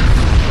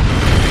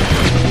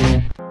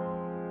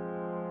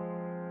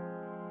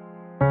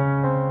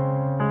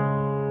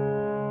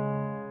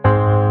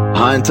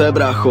 HNT,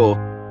 brácho.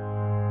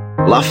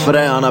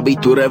 Lafre a na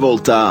beatu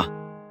Revolta.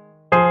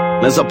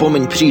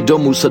 Nezapomeň přijít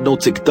domů,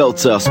 sednout si k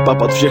telce a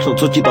spapat všechno,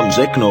 co ti tam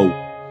řeknou.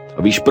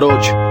 A víš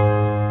proč?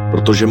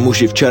 Protože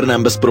muži v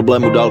černém bez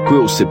problému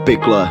dálkujou si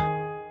pikle.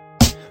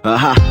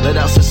 Aha,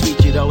 nedá se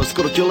svítit, ale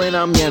skrotili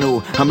nám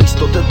měnu a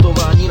místo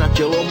tetování na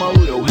tělo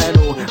malujou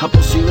henu a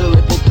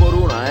posílili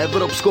podporu na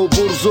evropskou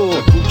burzu.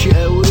 Tak vůči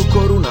euru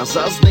koruna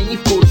zas není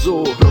v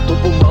kurzu, proto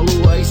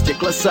pomalu a jistě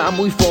klesá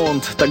můj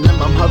fond. Tak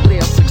nemám hadry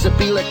a sex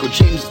appeal jako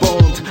James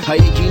Bond a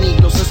jediný,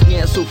 kdo se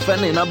směje, jsou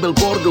feny na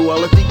billboardu,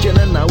 ale ty tě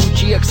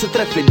nenaučí, jak se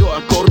trefit do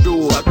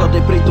akordu.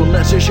 Základy prý to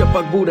neřeš a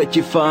pak bude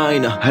ti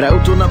fajn. Hraju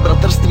to na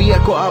bratrství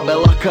jako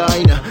Abel a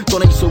Kain. To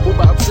nejsou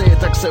bobáci,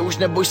 tak se už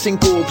neboj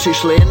synku,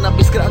 přišli jen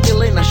aby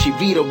zkrátili naši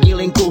výrobní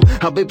linku,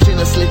 aby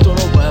přinesli to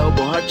nové,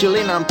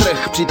 obohatili nám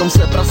trh. Přitom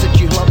se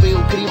praseči hlavy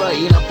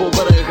ukrývají na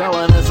povrch,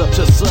 ale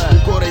nezapře se. U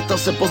koryta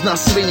se pozná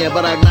svině,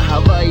 barák na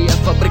Havaji a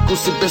fabriku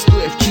si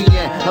pěstuje v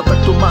Číně. A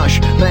tak to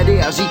máš,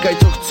 média říkají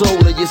co chcou,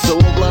 lidi jsou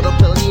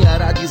ovladatelní a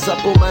rádi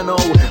zapomenou.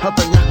 A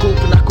tak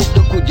nakup,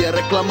 dokud je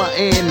reklama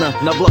in.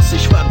 Na vlasy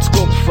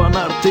Schwarzkopf,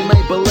 fanarty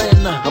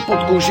Maybelline a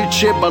pod kůži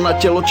čip a na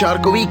tělo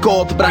čárkový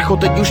kód. Bracho,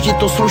 teď už ti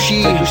to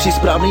sluší, teď už si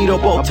správný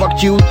robot. A pak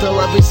ti u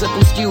televize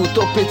pustí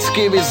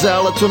utopicky vize,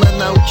 ale co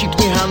nenaučí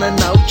kniha,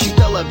 nenaučí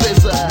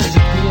televize.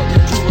 Řekni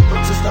jeden důvod,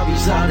 proč se staví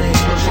zády,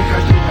 proč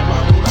necháš druhé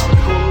vládnou na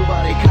vrcholu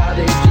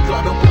barikády, vždyť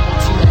vládnou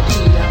pomocí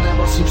médií a ne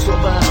vlastním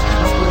slovem,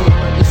 aspoň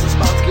ohledně se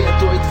zpátky, je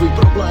to i tvůj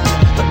problém,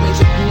 tak mi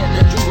řekni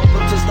jeden důvod,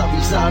 proč se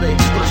staví zády,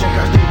 proč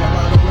necháš druhé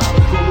vládnou na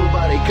vrcholu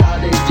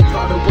barikády, vždyť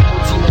vládnou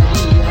pomocí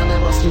médií a ne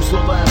vlastním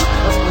slovem,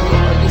 aspoň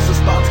ohledně se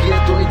zpátky, je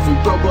to i tvůj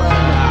problém.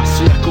 Já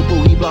si jako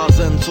pouhý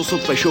blázen, co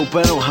sope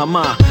šoupe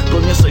nohama, pro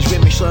mě seš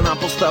vymyšlená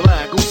postava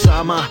jak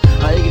Usáma,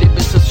 a i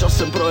kdyby se s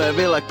časem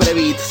projevil jak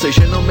prevít, seš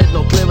jenom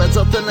jednotlivec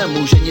a ten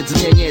nemůže nic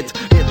změnit,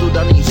 je tu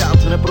daný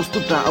řád,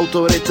 neprostupná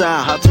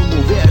autorita, a co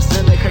mu věř,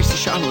 nenechaj si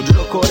šáhnout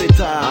do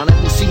koryta, a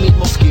nemusí mít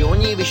mozky,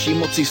 oni vyšší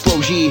moci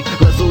slouží,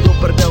 lezou do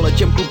prdele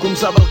těm klukům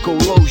za velkou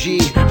louží,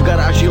 v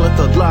garáži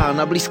letadla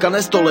na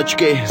blízkané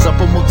stolečky, za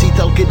pomocí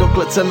telky do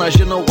klece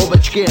naženou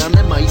ovečky a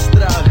nemají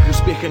strach,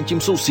 úspěchem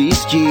tím jsou si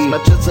jistí, jsme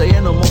přece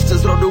jenom ovce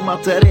z rodu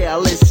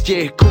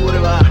materialisti,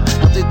 kurva,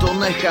 a ty to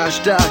necháš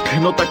tak,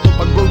 no tak to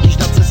pak bloudíš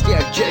na cestě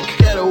jak Jack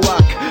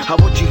Kerouac, a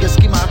v očích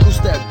eskimáků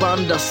jste jak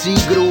banda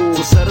sígrů,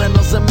 co sere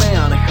na zemi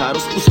a nechá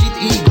rozpustit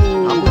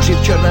iglu, a muži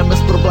v černém bez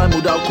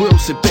problému dálkujou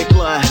si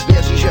pikle,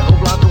 věří, že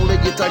ovládnou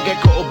lidi tak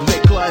jako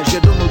obvykle,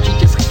 že donutí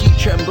tě s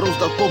chtíčem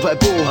brouzdat po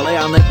webu, ale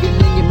já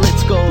nevyměním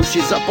lidskou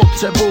duši za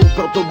potřebu,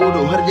 proto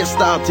budu hrdě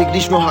stát, i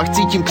když v nohách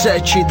cítím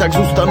křeči, tak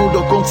zůstanu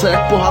do konce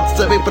jak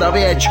pohádce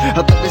vypravěč,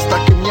 a ty bys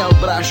taky měl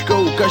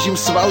bráškou, ukažím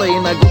svaly,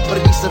 jinak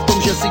utvrdí se v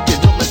tom, že si tě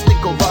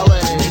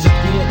domestikovali.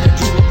 Řekni jeden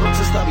důvod, proč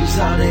se staví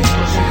zády,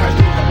 proč necháš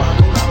druhé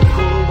vládnou na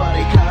vrcholu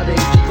barikády,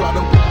 vždyť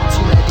vládnou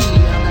pomocí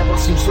médií a ne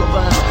vlastním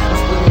slovem,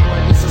 aspoň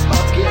ohledně se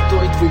zpátky, je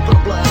to i tvůj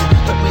problém,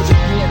 tak mi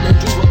řekni jeden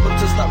důvod, proč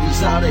se staví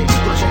zády,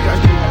 proč necháš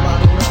druhé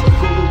vládnou na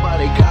vrcholu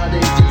barikády,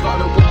 vždyť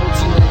vládnou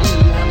pomocí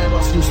médií a ne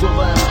vlastním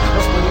slovem,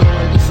 aspoň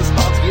ohledně se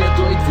zpátky, je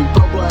to i tvůj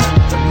problém,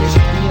 tak mi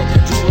řekni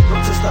jeden důvod,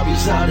 proč se staví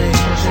zády,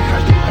 proč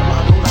necháš druhé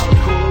vládnou na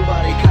vrcholu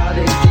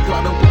barikády, vždyť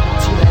vládnou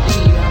pomocí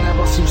médií a ne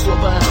vlastním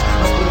slovem,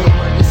 aspoň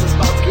ohledně se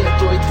zpátky, je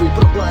to i tvůj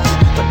problém,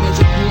 tak mi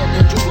řekni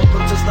jeden důvod,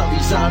 proč se staví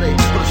zády,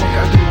 proč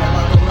necháš druhé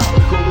vládnou na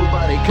vrcholu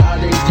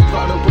barikády, vždyť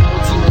vládnou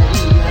pomocí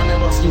médií a ne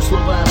vlastním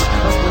slovem,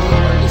 aspoň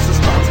ohledně se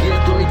zpátky, je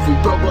to i tvůj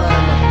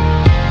problém.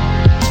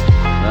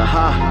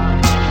 Aha,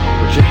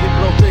 protože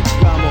hypnotik,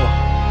 kámo,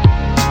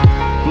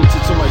 kluci,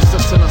 co mají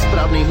srdce na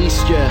správném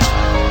místě,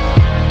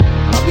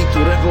 a ví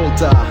tu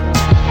revolta.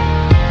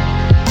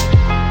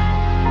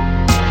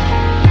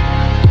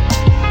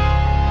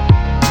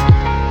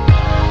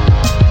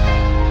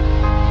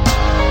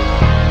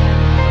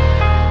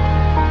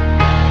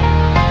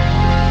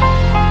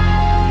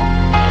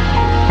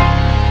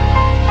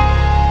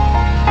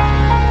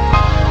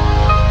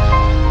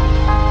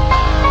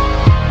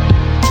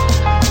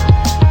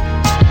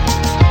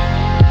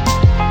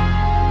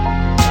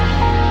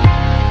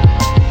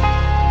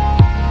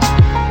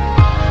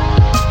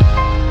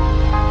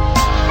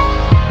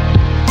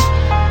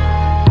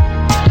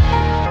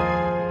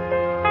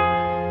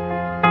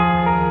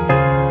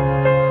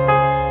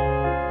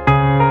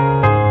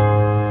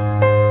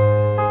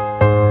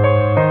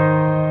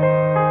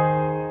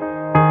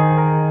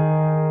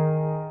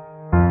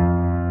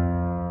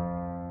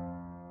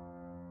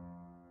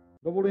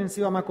 Dovolujem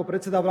si vám ako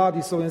predseda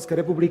vlády Slovenskej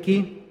republiky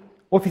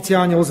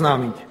oficiálne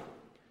oznámiť,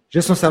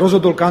 že som sa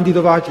rozhodol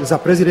kandidovať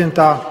za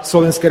prezidenta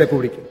Slovenskej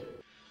republiky.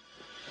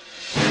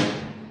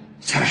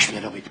 Sereš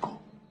mě, dobytku.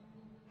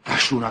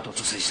 Kašlu na to,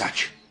 co seš zač.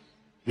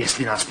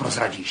 Jestli nás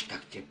prozradíš, tak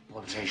tě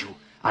podřežu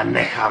a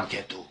nechám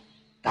tě tu.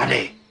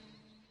 Tady.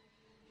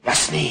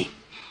 Jasný?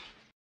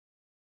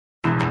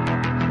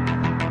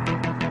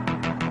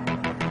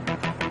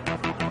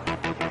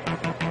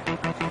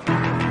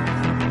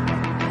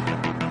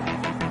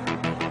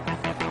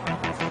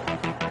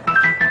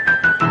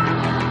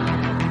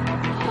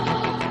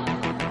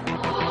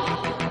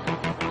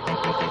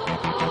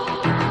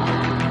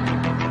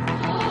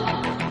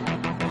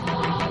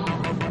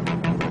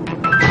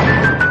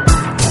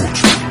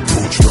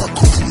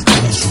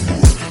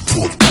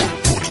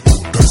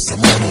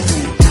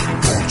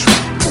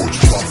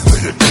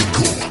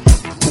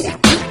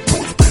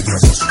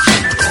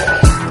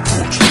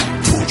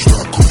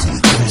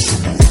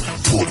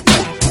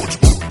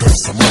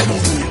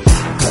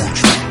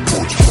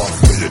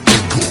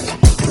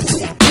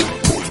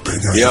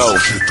 Yo,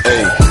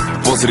 ej,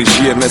 pozri,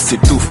 žijeme si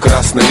tu v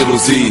krásnej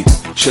ilúzii.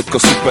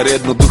 Všetko super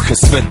jednoduché,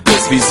 svet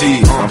bez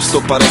vízií. Mám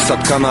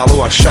 150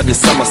 kanálov a všade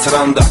sama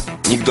sranda.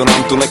 Nikto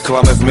nám tu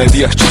neklame, v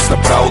médiách čistá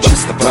pravda.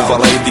 Nová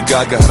Lady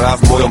Gaga hrá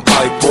v mojom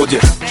iPode.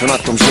 Čo na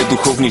tom, že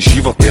duchovný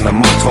život je na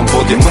mŕtvom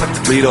bode.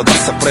 Príroda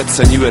sa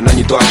preceňuje,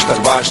 není to až tak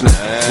vážne.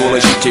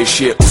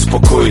 Dôležitejšie je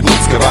uspokojiť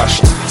ľudské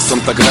vášne. Som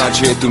tak rád,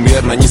 že je tu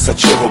mier, není sa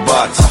čoho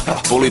báť.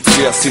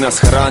 Polícia si nás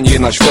chráni, je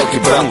náš veľký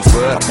brat.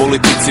 A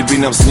politici by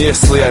nám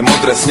zniesli aj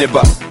modré z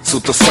neba. Sú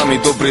to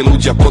sami dobrí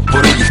ľudia,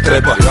 podporiť ich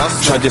treba.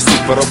 Všade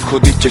super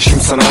obchody, teším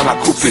sa na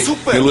nákupy.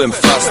 Milujem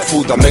fast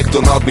food a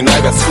McDonald mi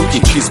najviac chutí.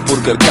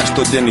 Cheeseburger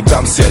každodenný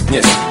dám si aj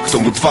dnes. K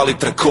tomu 2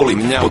 litre koly,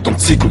 potom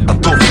cykl a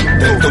to.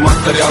 Tento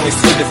materiálny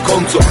svet je v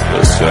koncoch.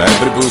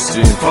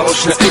 Pripustím.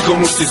 Falošné ego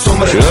musí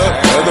zomrieť.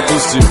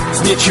 Nedopustím.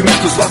 Zničíme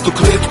tú zlatú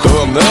klietku. To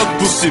vám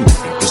neodpustím.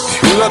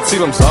 Chvíľať si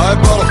vám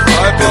zajebalo.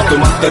 Tento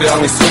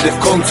materiálny svet je v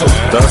koncoch.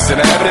 To si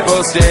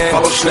nepripustí.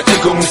 Falošné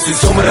ego musí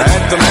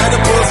zomrieť. To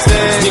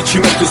nedopustím.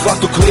 Zničíme tú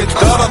zlatú klietku.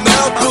 To vám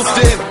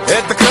neodpustím. Je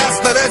to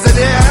krásne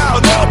rezenie, ja ho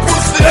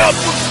neodpustím.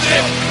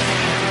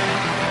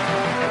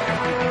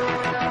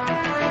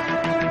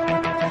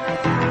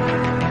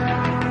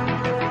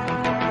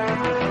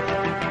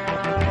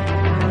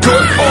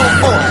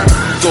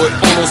 To je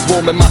ono,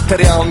 zvolme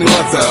materiálny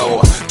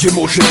level, kde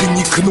môže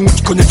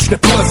vyniknúť konečne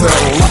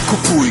plevel.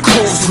 Nakupuj,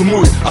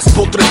 konzumuj a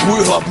spotrebuj,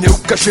 hlavne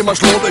ukáž, že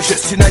máš love,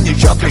 že si není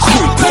žiadny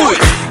chuj.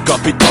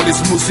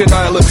 Kapitalizmus je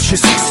najlepší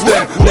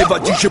systém,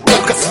 nevadí, že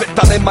polka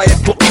sveta nemá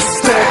jedlo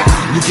isté.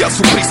 Ľudia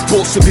sú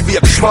prispôsobiví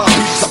jak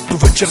šváby, za tu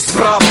večer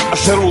správy a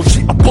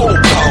žerloži a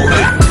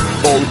polopravdy.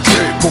 OK,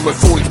 poďme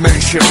voliť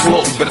menšie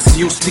flow, ber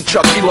si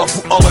Justiča,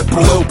 Kilafu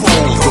alebo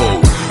Leopoldov.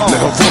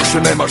 Nehovor, že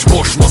nemáš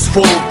možnosť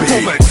voľby.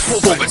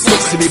 Povedz, to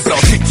si vybral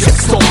žiť jak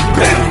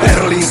zombie.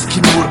 Berlínsky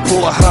múr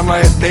bola hra na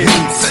jednej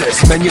rince.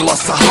 Zmenila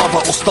sa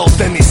hlava, ostal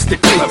ten istý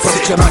princ. Najprv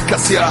ťa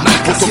nakazia,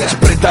 potom ti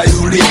predajú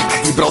liek.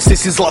 Vybral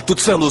si zlatú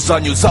celu, za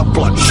ňu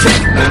zaplať.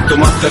 Tento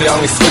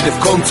materiálny svet je v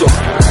koncoch.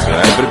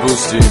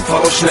 Nepripustím.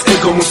 Falošné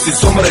ego musí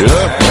zomrieť.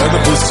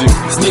 Nepripustím.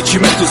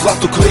 Zničíme tú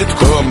zlatú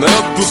klietku. To vám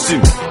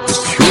neodpustím.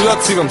 Chvíľať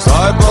si vám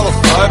zajebalo.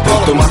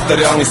 Tento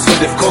materiálny svet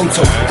je v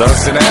koncoch. To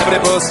si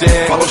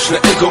nepripustím. Falošné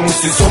ego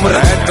musí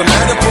zomrieť. To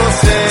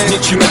nedopustím.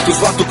 Zničíme tú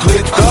zlatú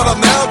klietku. To vám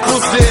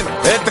neodpustím.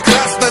 Je to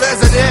krásne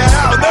rezenie,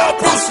 ja ho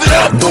neodpustím.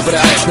 Dobré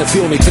akčné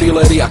filmy,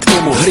 thrillery a k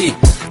tomu hry.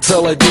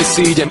 Celé dni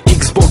si idem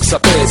Xbox a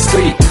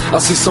PS3.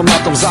 Asi som na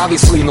tom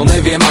závislý, no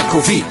neviem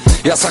ako vy.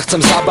 Ja sa chcem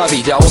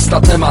zabaviť a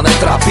ostatné ma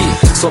netrápi.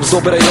 Som z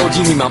dobrej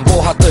rodiny, mám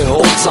bohatého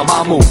otca,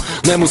 mamu.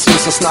 Nemusím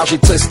sa snažiť,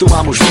 cestu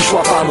mám už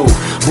vyšlapanú.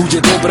 Bude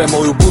dobre,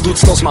 moju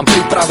budúcnosť mám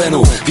pripravenú.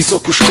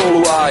 Vysokú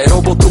školu a aj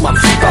robotu mám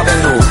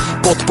vybavenú.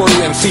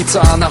 Podporujem Fica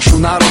a našu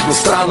národnú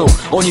stranu.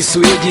 Oni sú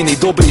jediní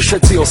dobrí,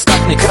 všetci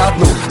ostatní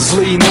kradnú.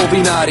 Zlí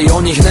novinári,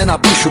 o nich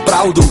nenapíšu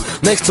pravdu.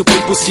 Nechcú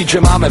pripustiť, že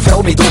máme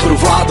veľmi dobrú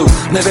vládu.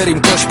 Neverím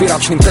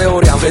konšpiračným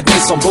teóriám, veď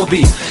nie som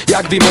blbý.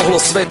 Jak by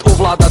mohlo svet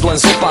ovládať len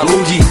zo pár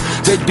ľudí?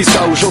 Veď by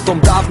sa už o tom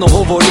dávno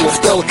hovorilo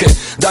v telke.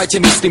 Dajte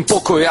mi s tým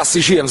pokoj, ja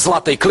si žijem v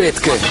zlatej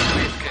klietke.